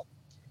fail.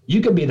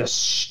 You can be the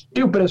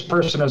stupidest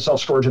person in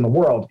self-storage in the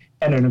world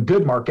and in a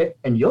good market,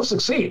 and you'll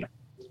succeed.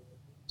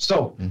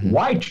 So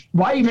why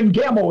even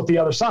gamble with the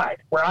other side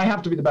where I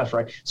have to be the best,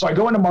 right? So I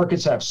go into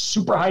markets that have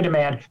super high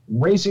demand,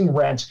 raising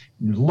rents,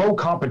 low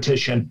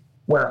competition,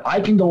 where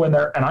I can go in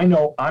there and I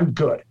know I'm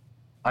good.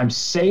 I'm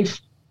safe.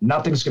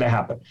 Nothing's going to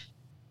happen.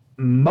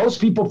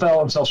 Most people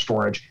fail in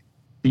self-storage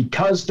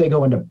because they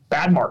go into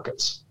bad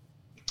markets.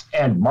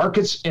 And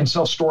markets in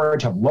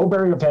self-storage have low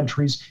barrier of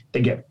entries.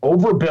 They get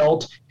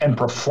overbuilt, and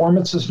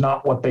performance is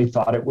not what they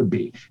thought it would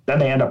be. Then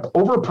they end up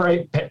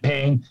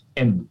overpaying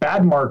in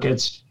bad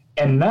markets.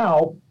 And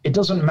now it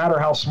doesn't matter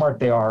how smart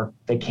they are,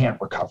 they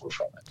can't recover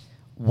from it.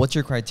 What's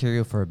your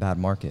criteria for a bad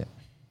market?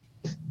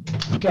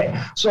 Okay,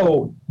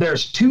 so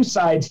there's two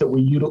sides that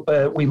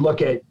we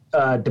look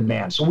at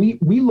demand. So we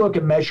look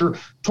and measure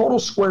total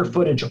square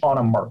footage on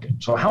a market.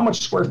 So how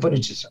much square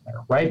footage is in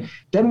there, right?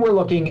 Then we're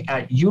looking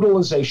at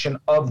utilization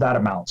of that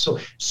amount. So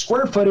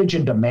square footage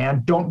and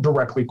demand don't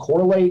directly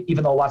correlate,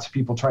 even though lots of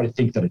people try to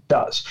think that it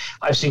does.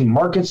 I've seen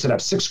markets that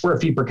have 6 square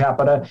feet per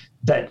capita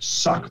that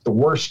suck, the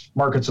worst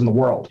markets in the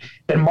world.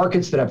 Then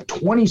markets that have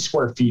 20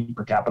 square feet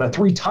per capita,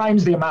 3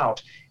 times the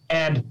amount,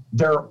 and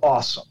they're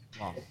awesome.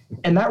 Wow.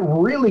 And that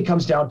really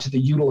comes down to the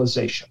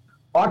utilization.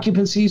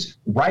 Occupancies,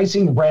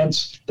 rising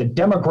rents, the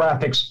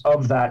demographics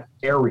of that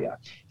area,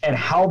 and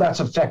how that's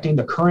affecting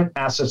the current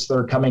assets that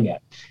are coming in.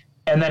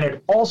 And then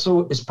it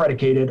also is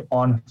predicated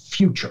on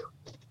future.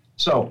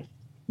 So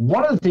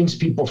one of the things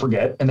people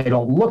forget and they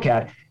don't look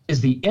at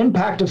is the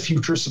impact of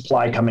future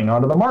supply coming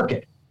onto the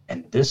market.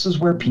 And this is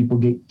where people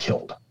get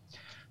killed.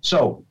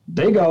 So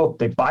they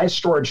buy a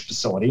storage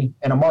facility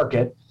in a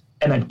market,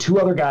 and then two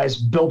other guys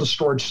build a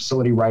storage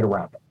facility right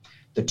around it.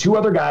 The two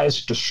other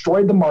guys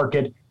destroyed the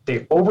market. They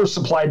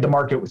oversupplied the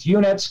market with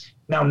units.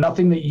 Now,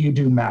 nothing that you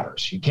do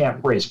matters. You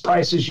can't raise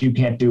prices. You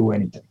can't do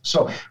anything.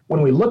 So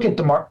when we look at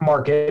the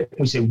market,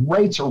 we say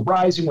rates are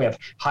rising. We have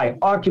high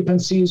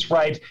occupancies,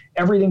 right?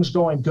 Everything's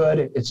going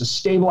good. It's a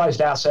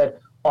stabilized asset.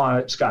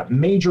 It's got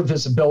major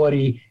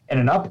visibility in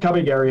an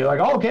upcoming area. Like,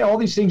 oh, okay, all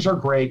these things are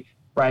great,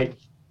 right?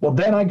 Well,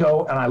 then I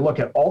go and I look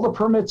at all the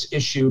permits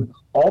issued,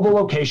 all the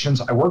locations.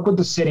 I work with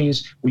the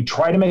cities. We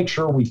try to make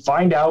sure we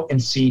find out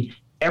and see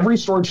every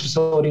storage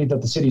facility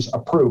that the city's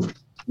approved,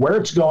 where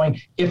it's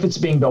going, if it's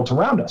being built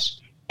around us.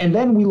 And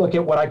then we look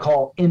at what I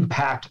call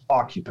impact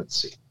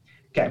occupancy.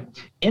 Okay.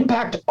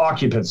 Impact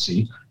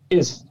occupancy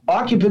is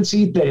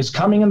occupancy that is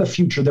coming in the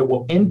future that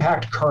will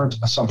impact current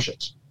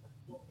assumptions,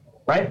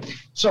 right?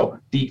 So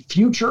the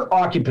future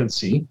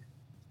occupancy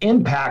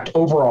impact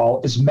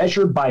overall is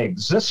measured by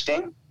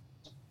existing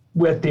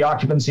with the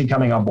occupancy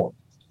coming on board.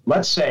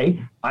 Let's say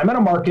I'm in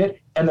a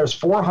market and there's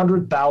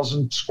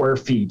 400,000 square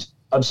feet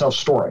of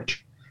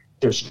self-storage.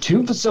 There's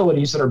two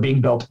facilities that are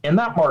being built in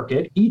that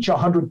market, each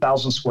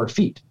 100,000 square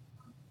feet.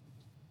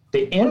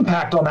 The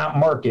impact on that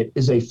market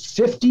is a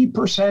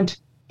 50%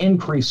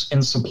 increase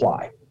in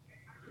supply.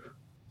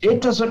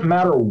 It doesn't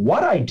matter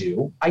what I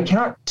do. I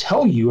cannot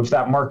tell you if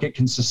that market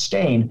can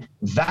sustain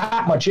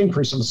that much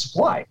increase in the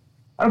supply.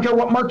 I don't care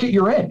what market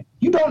you're in.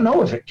 You don't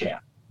know if it can.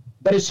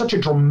 That is such a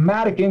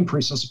dramatic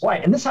increase in supply.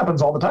 And this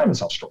happens all the time in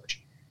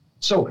self-storage.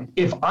 So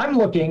if I'm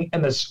looking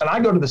and I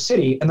go to the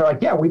city and they're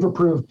like, yeah, we've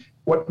approved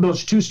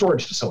those two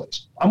storage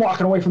facilities, I'm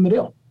walking away from the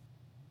deal.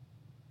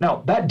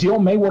 Now, that deal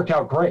may work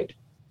out great.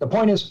 The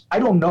point is, I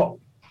don't know.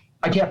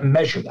 I can't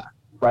measure that,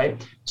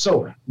 right?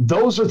 So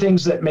those are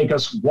things that make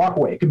us walk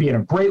away. It could be in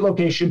a great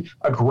location,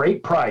 a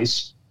great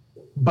price,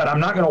 but I'm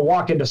not going to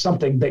walk into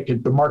something that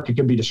the market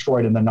could be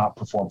destroyed and then not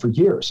perform for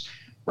years,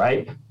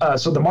 right?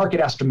 So the market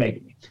has to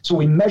make me. So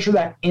we measure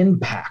that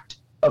impact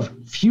of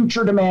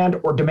future demand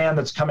or demand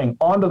that's coming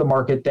onto the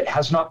market that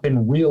has not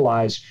been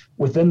realized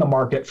within the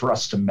market for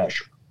us to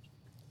measure.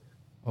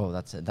 Oh,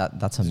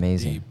 that's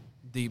amazing.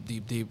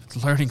 Deep.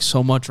 Learning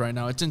so much right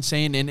now. It's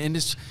insane. And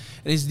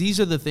these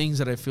are the things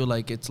that I feel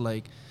like it's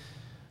like,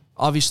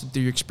 obviously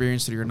through your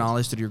experience, through your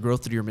knowledge, through your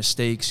growth, through your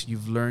mistakes,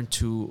 you've learned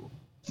to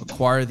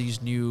acquire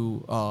these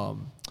new,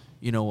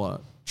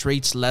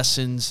 traits,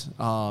 lessons,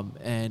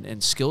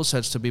 and skill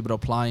sets to be able to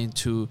apply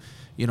into,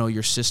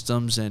 your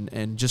systems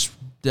and just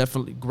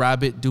definitely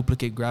grab it,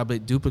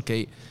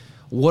 duplicate.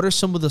 What are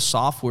some of the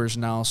softwares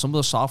now, some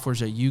of the softwares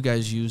that you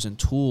guys use and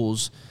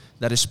tools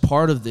that is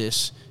part of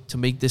this to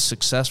make this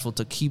successful,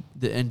 to keep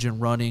the engine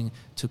running,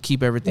 to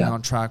keep everything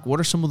on track? What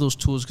are some of those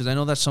tools? Because I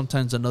know that's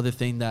sometimes another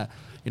thing that,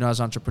 as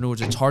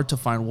entrepreneurs, it's hard to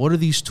find. What are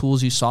these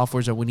tools, these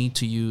softwares that we need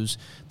to use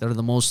that are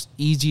the most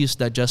easiest,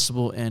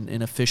 digestible, and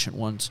efficient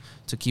ones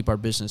to keep our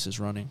businesses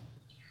running?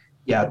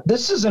 Yeah,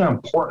 this is an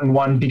important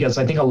one because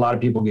I think a lot of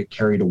people get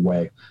carried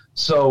away.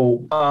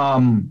 So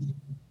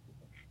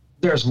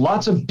there's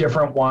lots of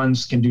different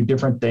ones, can do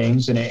different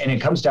things, and it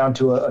comes down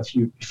to a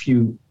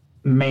few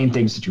main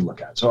things that you look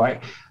at. So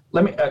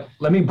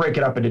let me break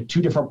it up into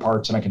two different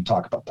parts, and I can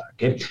talk about that.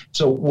 Okay,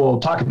 so we'll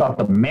talk about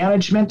the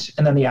management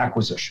and then the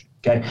acquisition.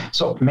 Okay,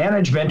 so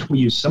management, we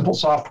use simple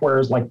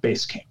softwares like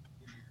Basecamp.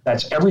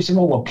 That's every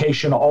single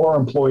location. All our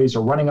employees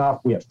are running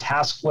off. We have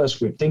task lists.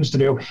 We have things to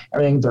do.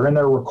 Everything, they're in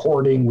there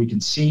recording. We can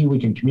see, we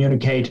can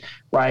communicate,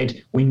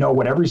 right? We know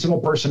what every single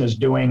person is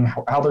doing,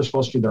 how they're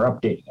supposed to. They're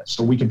updating it.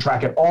 So we can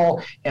track it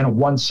all in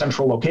one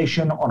central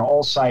location on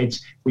all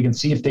sites. We can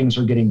see if things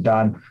are getting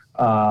done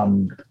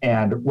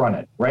and run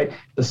it, right?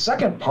 The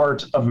second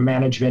part of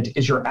management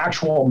is your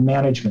actual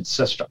management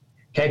system.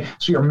 Okay,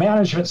 so your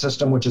management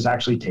system, which is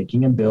actually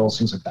taking in bills,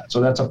 things like that. So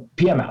that's a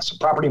PMS, a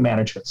property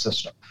management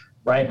system.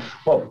 Right.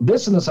 Well,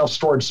 this in the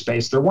self-storage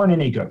space, there weren't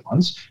any good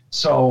ones.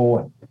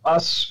 So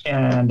us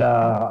and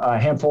a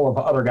handful of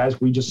other guys,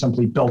 we just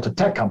simply built a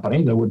tech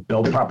company that would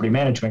build a property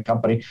management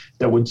company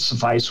that would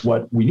suffice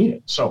what we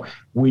needed. So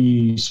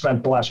we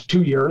spent the last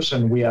 2 years,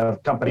 and we have a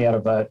company out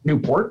of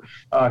Newport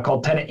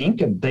called Tenant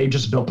Inc., and they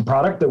just built the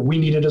product that we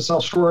needed as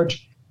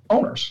self-storage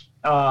owners.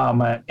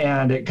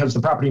 And because the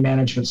property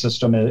management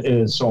system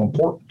is so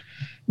important.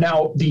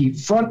 Now, the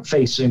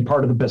front-facing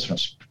part of the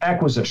business,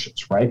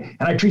 acquisitions, right?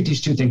 And I treat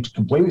these two things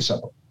completely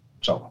separate.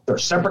 So they're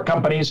separate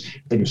companies.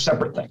 They do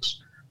separate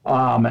things.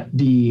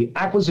 The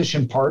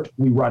acquisition part,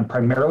 we run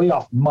primarily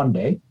off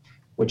Monday,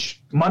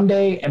 which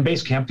Monday and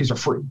Basecamp, these are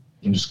free.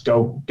 You can just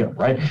go get them,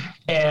 right?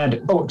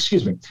 And,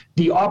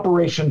 the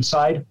operation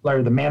side,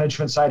 or the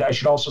management side, I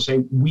should also say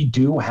we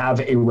do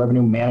have a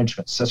revenue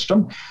management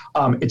system.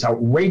 It's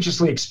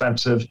outrageously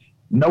expensive.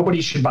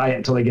 Nobody should buy it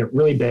until they get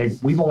really big.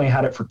 We've only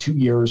had it for 2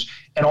 years.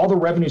 And all the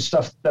revenue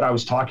stuff that I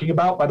was talking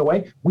about, by the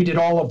way, we did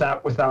all of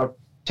that without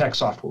tech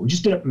software. We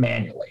just did it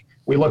manually.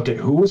 We looked at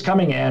who was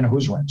coming in,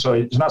 who's when. So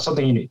it's not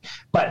something you need.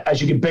 But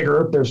as you get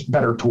bigger, there's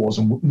better tools,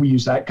 and we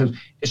use that because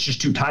it's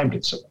just too time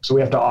consuming. So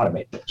we have to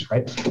automate things,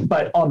 right?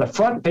 But on the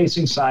front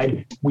facing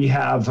side, we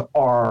have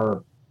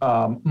our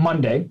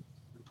Monday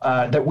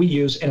that we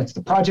use, and it's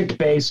the project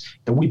base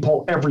that we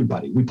pull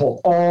everybody. We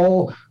pull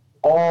all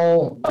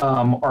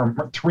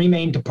our three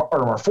main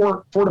or our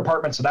four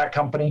departments of that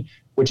company,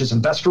 which is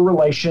investor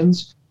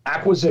relations,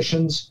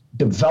 acquisitions,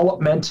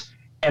 development,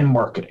 and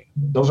marketing.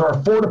 Those are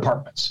our four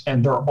departments,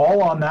 and they're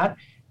all on that,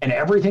 and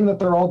everything that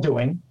they're all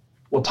doing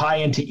will tie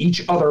into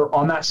each other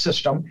on that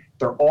system.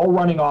 They're all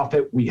running off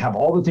it. We have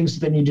all the things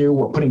that they need to do.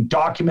 We're putting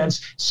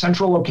documents,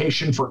 central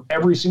location for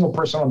every single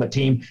person on the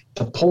team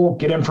to pull,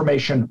 get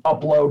information,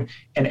 upload,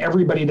 and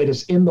everybody that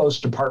is in those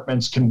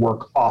departments can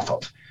work off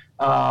of.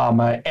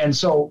 And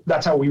so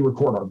that's how we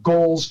record our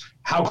goals,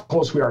 how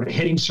close we are to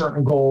hitting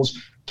certain goals,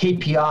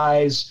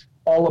 KPIs,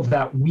 all of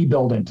that we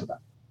build into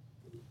that.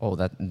 Oh,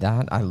 that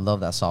I love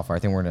that software. I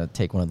think we're going to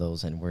take one of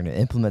those and we're going to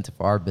implement it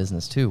for our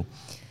business too.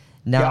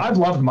 Now, yeah, I've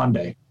loved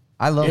Monday.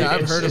 I love it.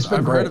 I've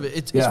heard of it.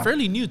 It's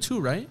fairly new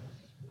too, right?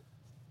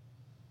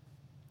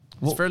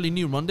 It's fairly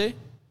new, Monday.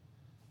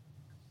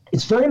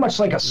 It's very much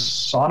like a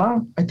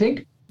sauna, I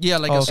think. Yeah,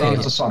 like a sauna.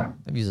 It's a sauna.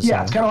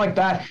 Yeah, it's kind of like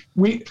that.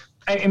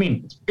 I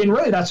mean, and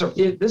really,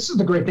 this is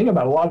the great thing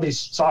about a lot of these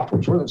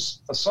softwares, whether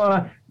it's a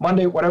sauna,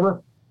 Monday,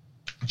 whatever.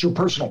 It's your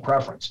personal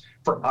preference.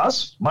 For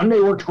us, Monday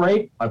worked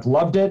great. I've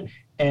loved it.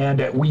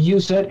 And we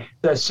use it.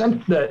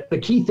 The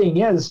key thing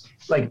is,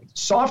 like,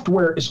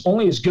 software is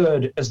only as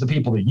good as the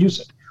people that use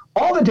it.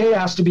 All the data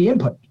has to be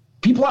input.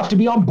 People have to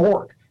be on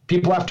board.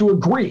 People have to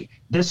agree.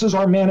 This is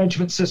our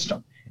management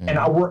system, and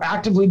we're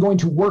actively going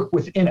to work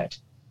within it.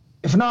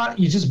 If not,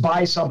 you just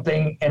buy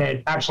something, and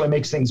it actually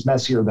makes things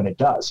messier than it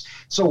does.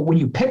 So when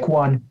you pick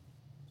one,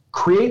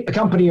 create a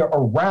company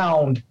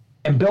around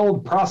and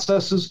build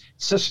processes,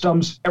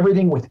 systems,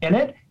 everything within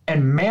it,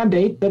 and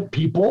mandate that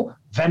people,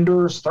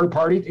 vendors, third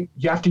party,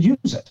 you have to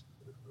use it.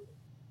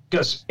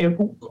 Because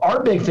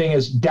our big thing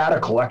is data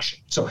collection.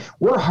 So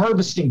we're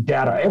harvesting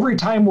data. Every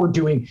time we're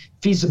doing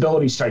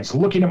feasibility studies,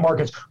 looking at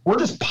markets, we're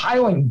just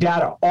piling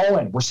data all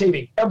in. We're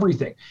saving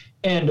everything.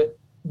 And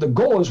the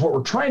goal is what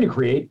we're trying to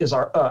create is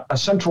a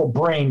central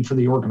brain for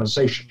the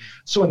organization.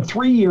 So in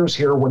 3 years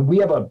here, when we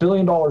have $1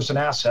 billion in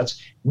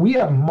assets, we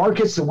have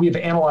markets that we have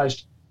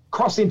analyzed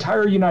across the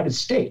entire United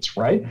States,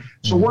 right?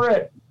 So we're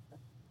at,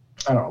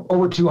 I don't know,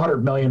 over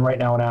 200 million right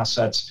now in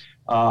assets.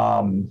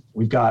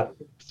 We've got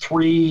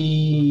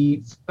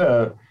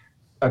a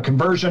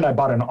conversion. I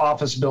bought an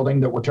office building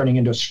that we're turning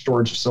into a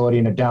storage facility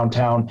in a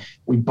downtown.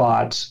 We're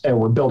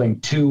building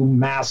 2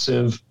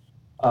 massive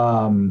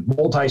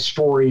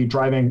multi-story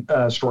driving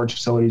storage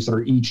facilities that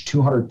are each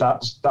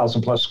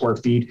 200,000 plus square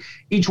feet.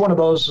 Each one of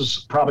those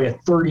is probably a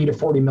 $30 to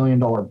 $40 million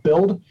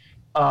build.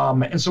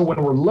 And so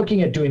when we're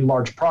looking at doing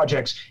large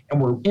projects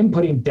and we're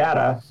inputting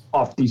data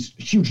off these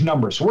huge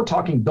numbers, so we're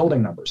talking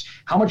building numbers.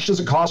 How much does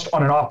it cost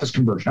on an office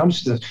conversion? How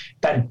much does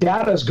that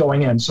data is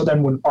going in? So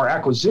then when our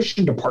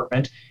acquisition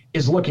department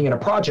is looking at a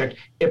project,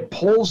 it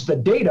pulls the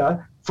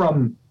data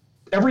from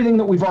everything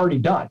that we've already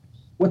done.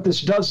 What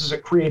this does is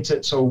it creates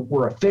it so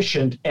we're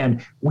efficient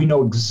and we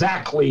know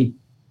exactly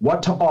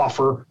what to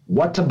offer,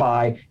 what to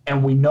buy,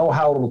 and we know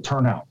how it'll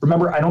turn out.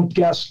 Remember, I don't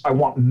guess, I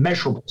want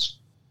measurables.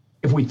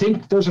 If we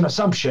think there's an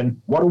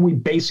assumption, what are we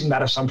basing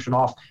that assumption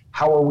off?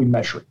 How are we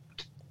measuring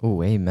it?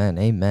 Oh, amen,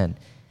 amen.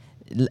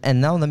 And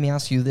now let me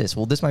ask you this.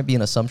 Well, this might be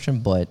an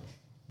assumption, but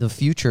the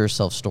future of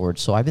self-storage.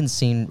 So I've been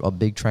seeing a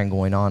big trend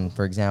going on,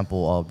 for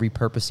example,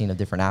 repurposing of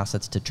different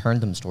assets to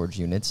turn them storage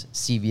units.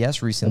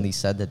 CVS recently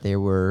said that they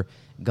were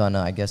going to,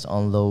 I guess,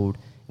 unload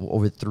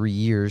over 3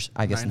 years,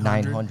 I guess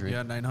 900.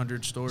 Yeah,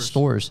 900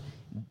 stores.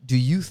 Do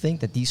you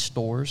think that these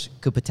stores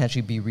could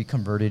potentially be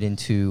reconverted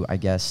into, I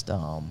guess,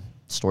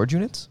 storage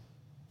units?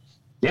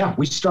 Yeah,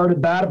 we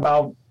started that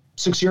about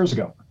 6 years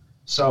ago.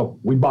 So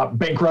we bought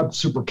bankrupt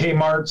Super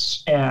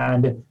Kmarts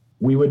and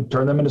we would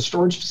turn them into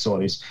storage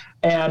facilities.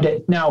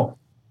 And now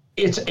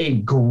it's a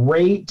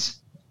great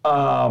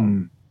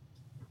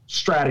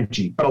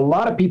strategy, but a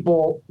lot of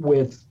people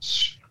with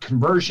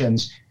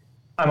conversions,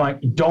 I'm like,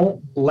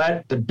 don't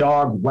let the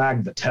dog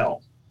wag the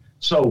tail.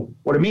 So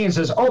what it means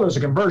is, oh, there's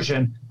a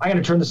conversion. I'm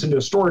going to turn this into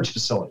a storage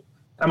facility.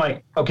 I'm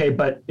like, okay,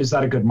 but is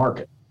that a good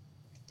market?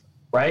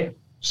 Right?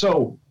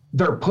 So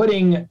they're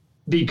putting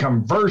the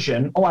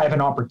conversion, I have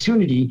an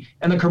opportunity,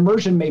 and the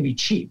conversion may be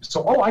cheap.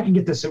 So, I can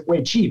get this at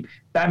way cheap.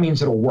 That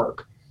means it'll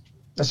work.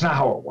 That's not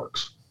how it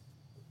works.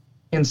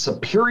 In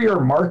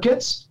superior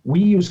markets, we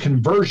use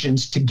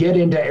conversions to get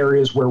into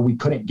areas where we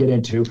couldn't get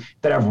into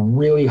that have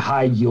really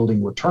high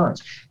yielding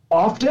returns.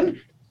 Often,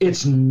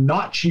 it's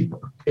not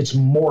cheaper. It's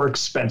more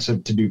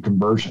expensive to do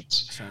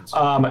conversions.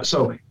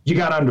 So you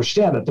got to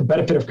understand that the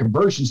benefit of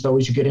conversions, though,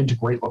 is you get into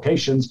great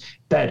locations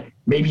that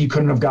maybe you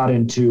couldn't have got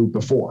into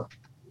before.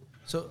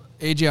 So,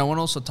 AJ, I want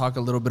to also talk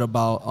a little bit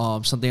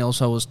about something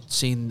else I was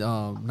seeing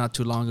not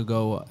too long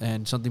ago,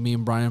 and something me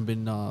and Brian have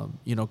been,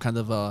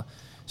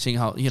 seeing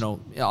how,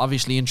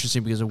 obviously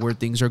interesting because of where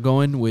things are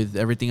going with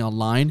everything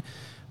online.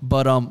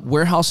 But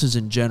warehouses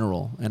in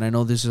general, and I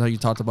know this is how you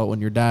talked about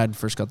when your dad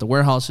first got the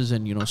warehouses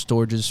and,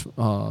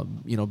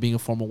 storages, being a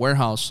formal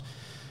warehouse.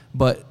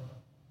 But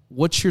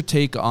what's your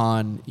take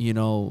on,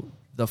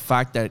 the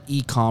fact that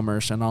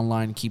e-commerce and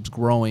online keeps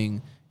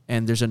growing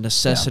and there's a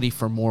necessity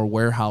for more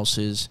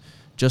warehouses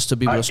just to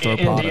be able to store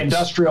products? The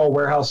industrial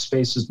warehouse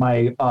space is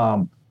my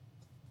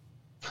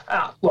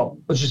well,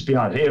 let's just be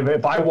honest.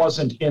 If I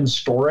wasn't in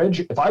storage,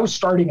 if I was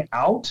starting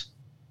out,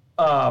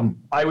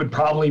 I would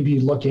probably be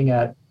looking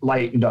at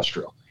light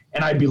industrial,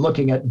 and I'd be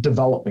looking at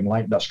developing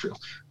light industrial.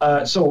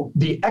 So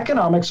the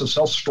economics of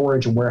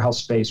self-storage and warehouse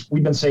space,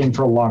 we've been saying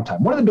for a long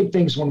time. One of the big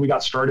things when we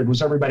got started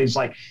was everybody's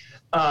like,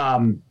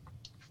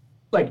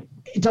 it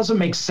doesn't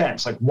make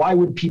sense. Like, why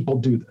would people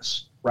do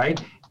this,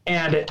 right?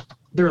 And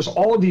there's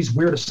all of these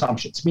weird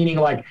assumptions, meaning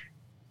like,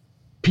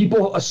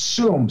 people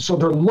assume, so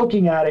they're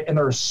looking at it and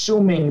they're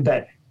assuming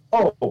that,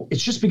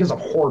 it's just because of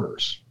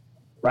hoarders,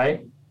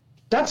 right?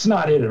 That's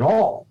not it at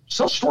all.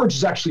 Self-storage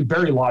is actually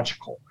very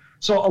logical.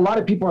 So a lot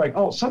of people are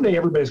like, someday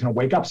everybody's going to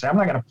wake up and say, I'm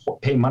not going to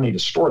pay money to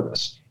store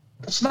this.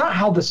 That's not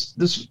how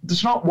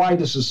that's not why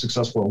this is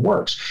successful or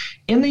works.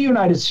 In the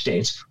United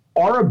States,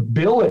 our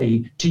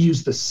ability to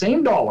use the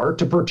same dollar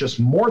to purchase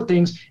more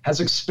things has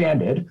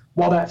expanded,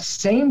 while that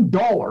same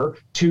dollar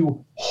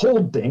to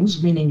hold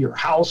things, meaning your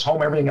house,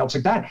 home, everything else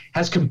like that,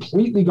 has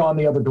completely gone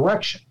the other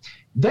direction.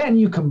 Then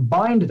you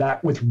combined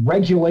that with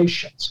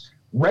regulations.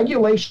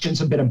 Regulations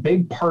have been a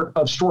big part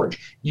of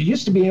storage. You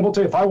used to be able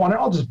to, if I wanted,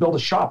 I'll just build a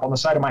shop on the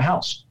side of my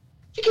house.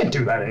 You can't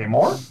do that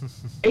anymore.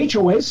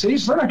 HOA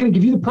cities, they're not going to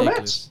give you the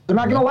permits. They're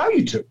not going to allow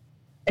you to.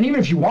 And even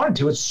if you wanted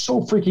to, it's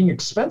so freaking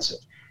expensive.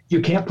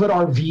 You can't put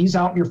RVs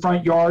out in your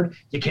front yard.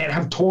 You can't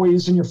have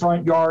toys in your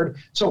front yard.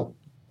 So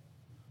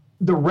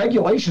the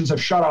regulations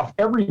have shut off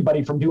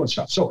everybody from doing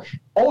stuff. So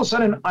all of a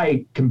sudden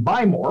I can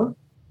buy more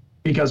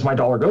because my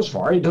dollar goes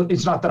far.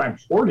 It's not that I'm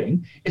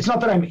hoarding. It's not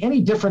that I'm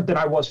any different than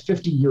I was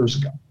 50 years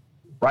ago,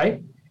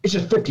 right? It's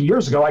just 50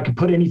 years ago, I could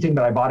put anything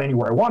that I bought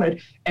anywhere I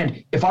wanted.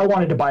 And if I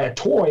wanted to buy a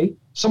toy,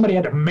 somebody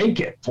had to make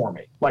it for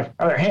me, like out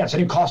of their hands,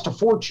 and it cost a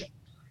fortune.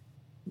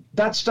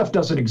 That stuff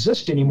doesn't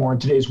exist anymore in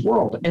today's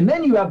world. And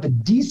then you have the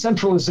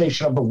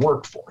decentralization of the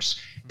workforce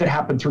that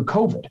happened through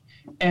COVID.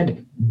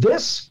 And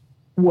this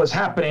was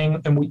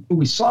happening, and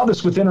we saw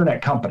this with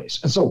internet companies.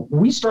 And so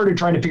we started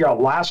trying to figure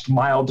out last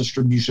mile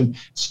distribution,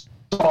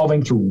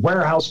 solving through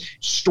warehouse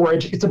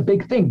storage. It's a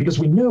big thing because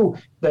we knew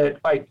that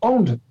I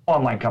owned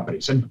online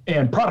companies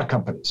and product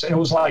companies. And it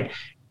was like,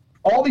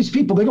 all these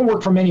people, they can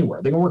work from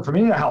anywhere. They can work from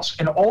any house.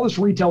 And all this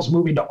retail's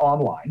moving to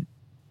online.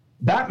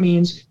 That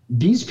means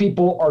these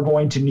people are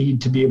going to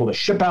need to be able to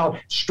ship out,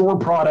 store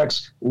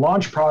products,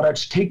 launch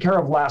products, take care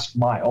of last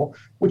mile,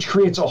 which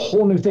creates a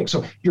whole new thing.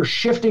 So you're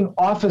shifting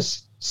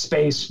office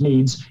space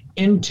needs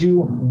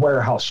into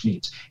warehouse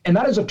needs. And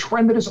that is a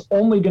trend that is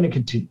only going to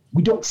continue.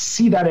 We don't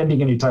see that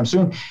ending anytime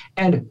soon.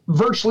 And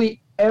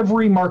virtually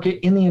every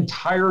market in the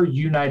entire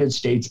United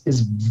States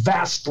is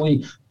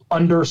vastly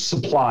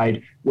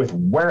undersupplied with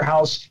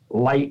warehouse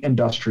light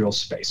industrial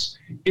space.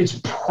 It's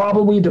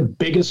probably the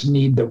biggest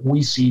need that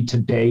we see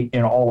today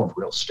in all of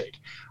real estate.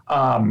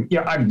 I'm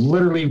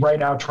literally right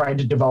now trying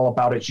to develop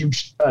out a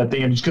huge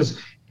thing because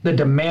the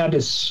demand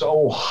is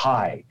so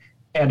high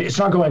and it's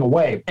not going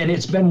away. And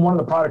it's been one of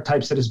the product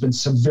types that has been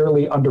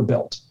severely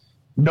underbuilt.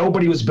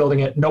 Nobody was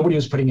building it. Nobody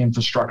was putting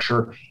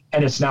infrastructure,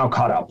 and it's now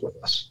caught up with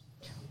us.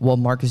 What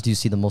markets do you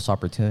see the most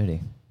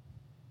opportunity?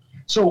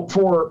 So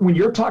for when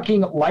you're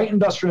talking light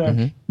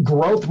industrial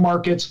growth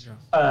markets,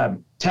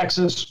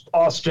 Texas,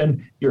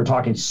 Austin, you're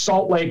talking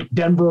Salt Lake,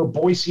 Denver,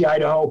 Boise,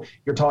 Idaho,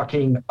 you're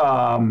talking,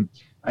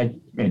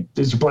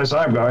 these are places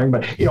I'm going,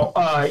 but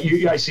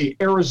I see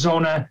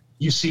Arizona,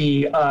 you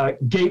see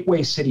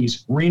gateway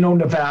cities, Reno,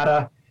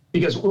 Nevada,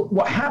 because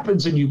what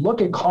happens, and you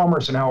look at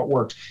commerce and how it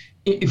works,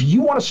 if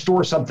you want to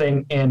store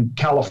something in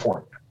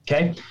California,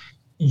 okay,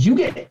 you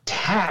get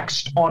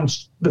taxed on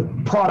the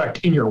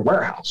product in your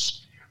warehouse.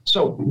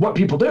 So what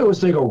people do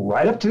is they go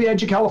right up to the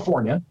edge of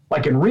California,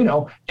 like in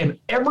Reno, and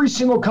every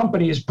single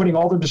company is putting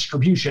all their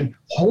distribution,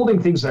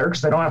 holding things there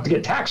because they don't have to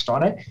get taxed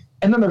on it.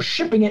 And then they're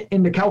shipping it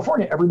into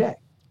California every day,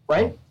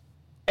 right?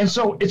 And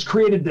so it's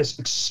created this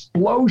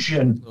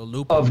explosion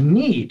of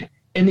need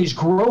in these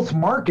growth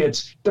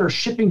markets that are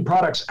shipping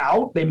products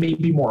out. They may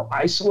be more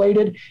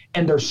isolated,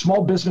 and their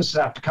small businesses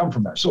have to come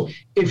from there. So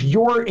if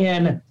you're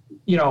in,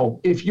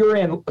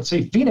 let's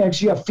say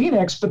Phoenix, you have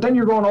Phoenix, but then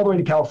you're going all the way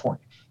to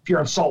California. If you're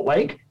in Salt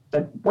Lake,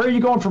 then where are you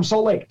going from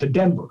Salt Lake to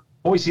Denver?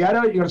 Boise,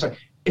 Idaho? You're going to say,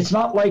 it's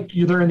not like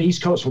you're there in the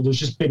East Coast where there's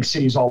just big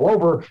cities all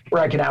over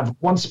where I can have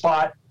one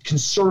spot can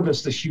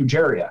service this huge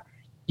area.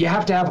 You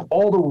have to have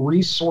all the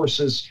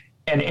resources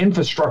and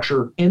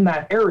infrastructure in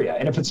that area.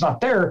 And if it's not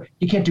there,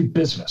 you can't do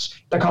business.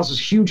 That causes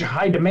huge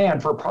high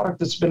demand for a product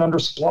that's been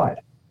undersupplied.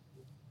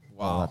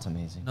 Wow, that's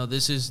amazing. No,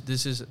 this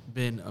has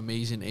been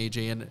amazing,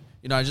 AJ.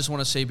 And I just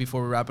want to say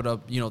before we wrap it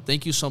up,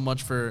 thank you so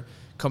much for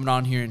coming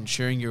on here and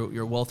sharing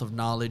your wealth of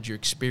knowledge, your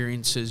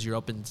experiences,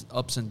 your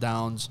ups and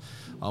downs,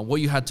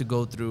 what you had to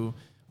go through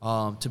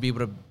to be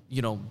able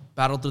to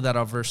battle through that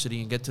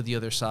adversity and get to the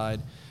other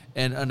side.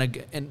 And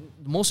the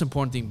most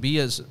important thing, be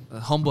as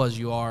humble as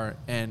you are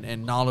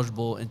and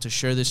knowledgeable, and to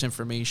share this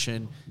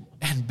information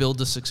and build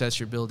the success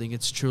you're building.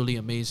 It's truly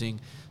amazing.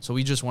 So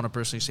we just want to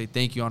personally say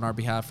thank you on our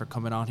behalf for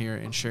coming on here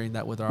and sharing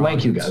that with our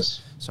audience. Thank you,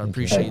 guys. So I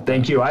appreciate that.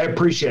 Thank you. I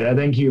appreciate it.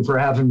 Thank you for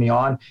having me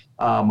on.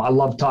 I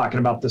love talking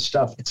about this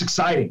stuff. It's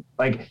exciting.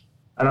 Like,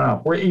 I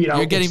don't know.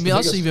 You're getting me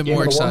also even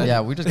more excited.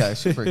 Yeah, we just got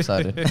super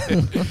excited.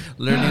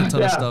 Learning a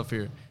ton of stuff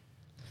here.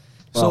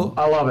 Well,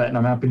 I love it, and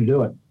I'm happy to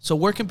do it. So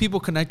where can people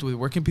connect with you?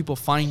 Where can people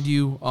find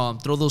you?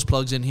 Throw those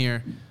plugs in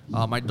here.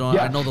 I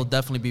know they'll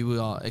definitely be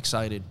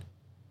excited.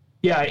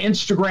 Yeah,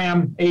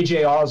 Instagram,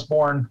 AJ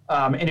Osborne.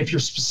 And if you're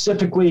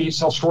specifically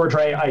self-storage,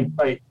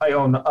 I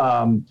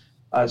own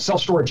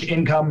Self-Storage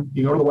Income.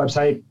 You go to the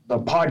website, the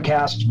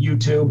podcast,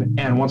 YouTube.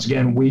 And once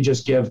again, we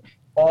just give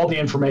all the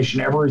information,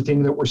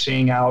 everything that we're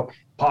seeing out,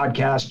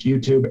 podcast,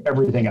 YouTube,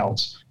 everything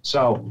else.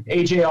 So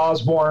AJ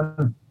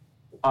Osborne,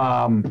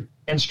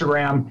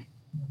 Instagram,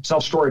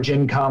 Self-Storage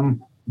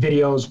Income,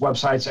 videos,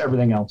 websites,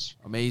 everything else.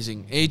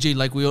 Amazing. AJ,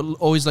 like we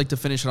always like to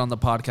finish it on the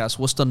podcast,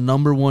 what's the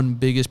number one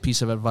biggest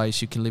piece of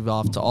advice you can leave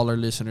off to all our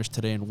listeners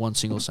today in one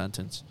single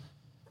sentence?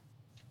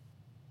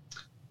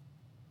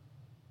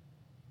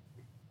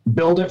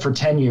 Build it for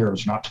 10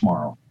 years, not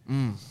tomorrow.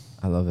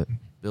 I love it.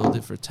 Build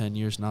it for 10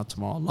 years, not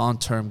tomorrow. Long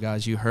term,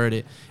 guys. You heard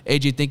it.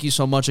 AJ, thank you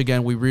so much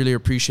again. We really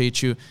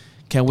appreciate you.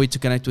 Can't wait to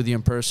connect with you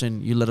in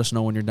person. You let us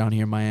know when you're down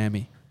here in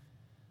Miami.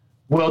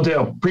 Will do.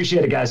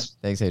 Appreciate it, guys.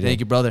 Thanks, AJ.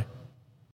 Thank you, brother.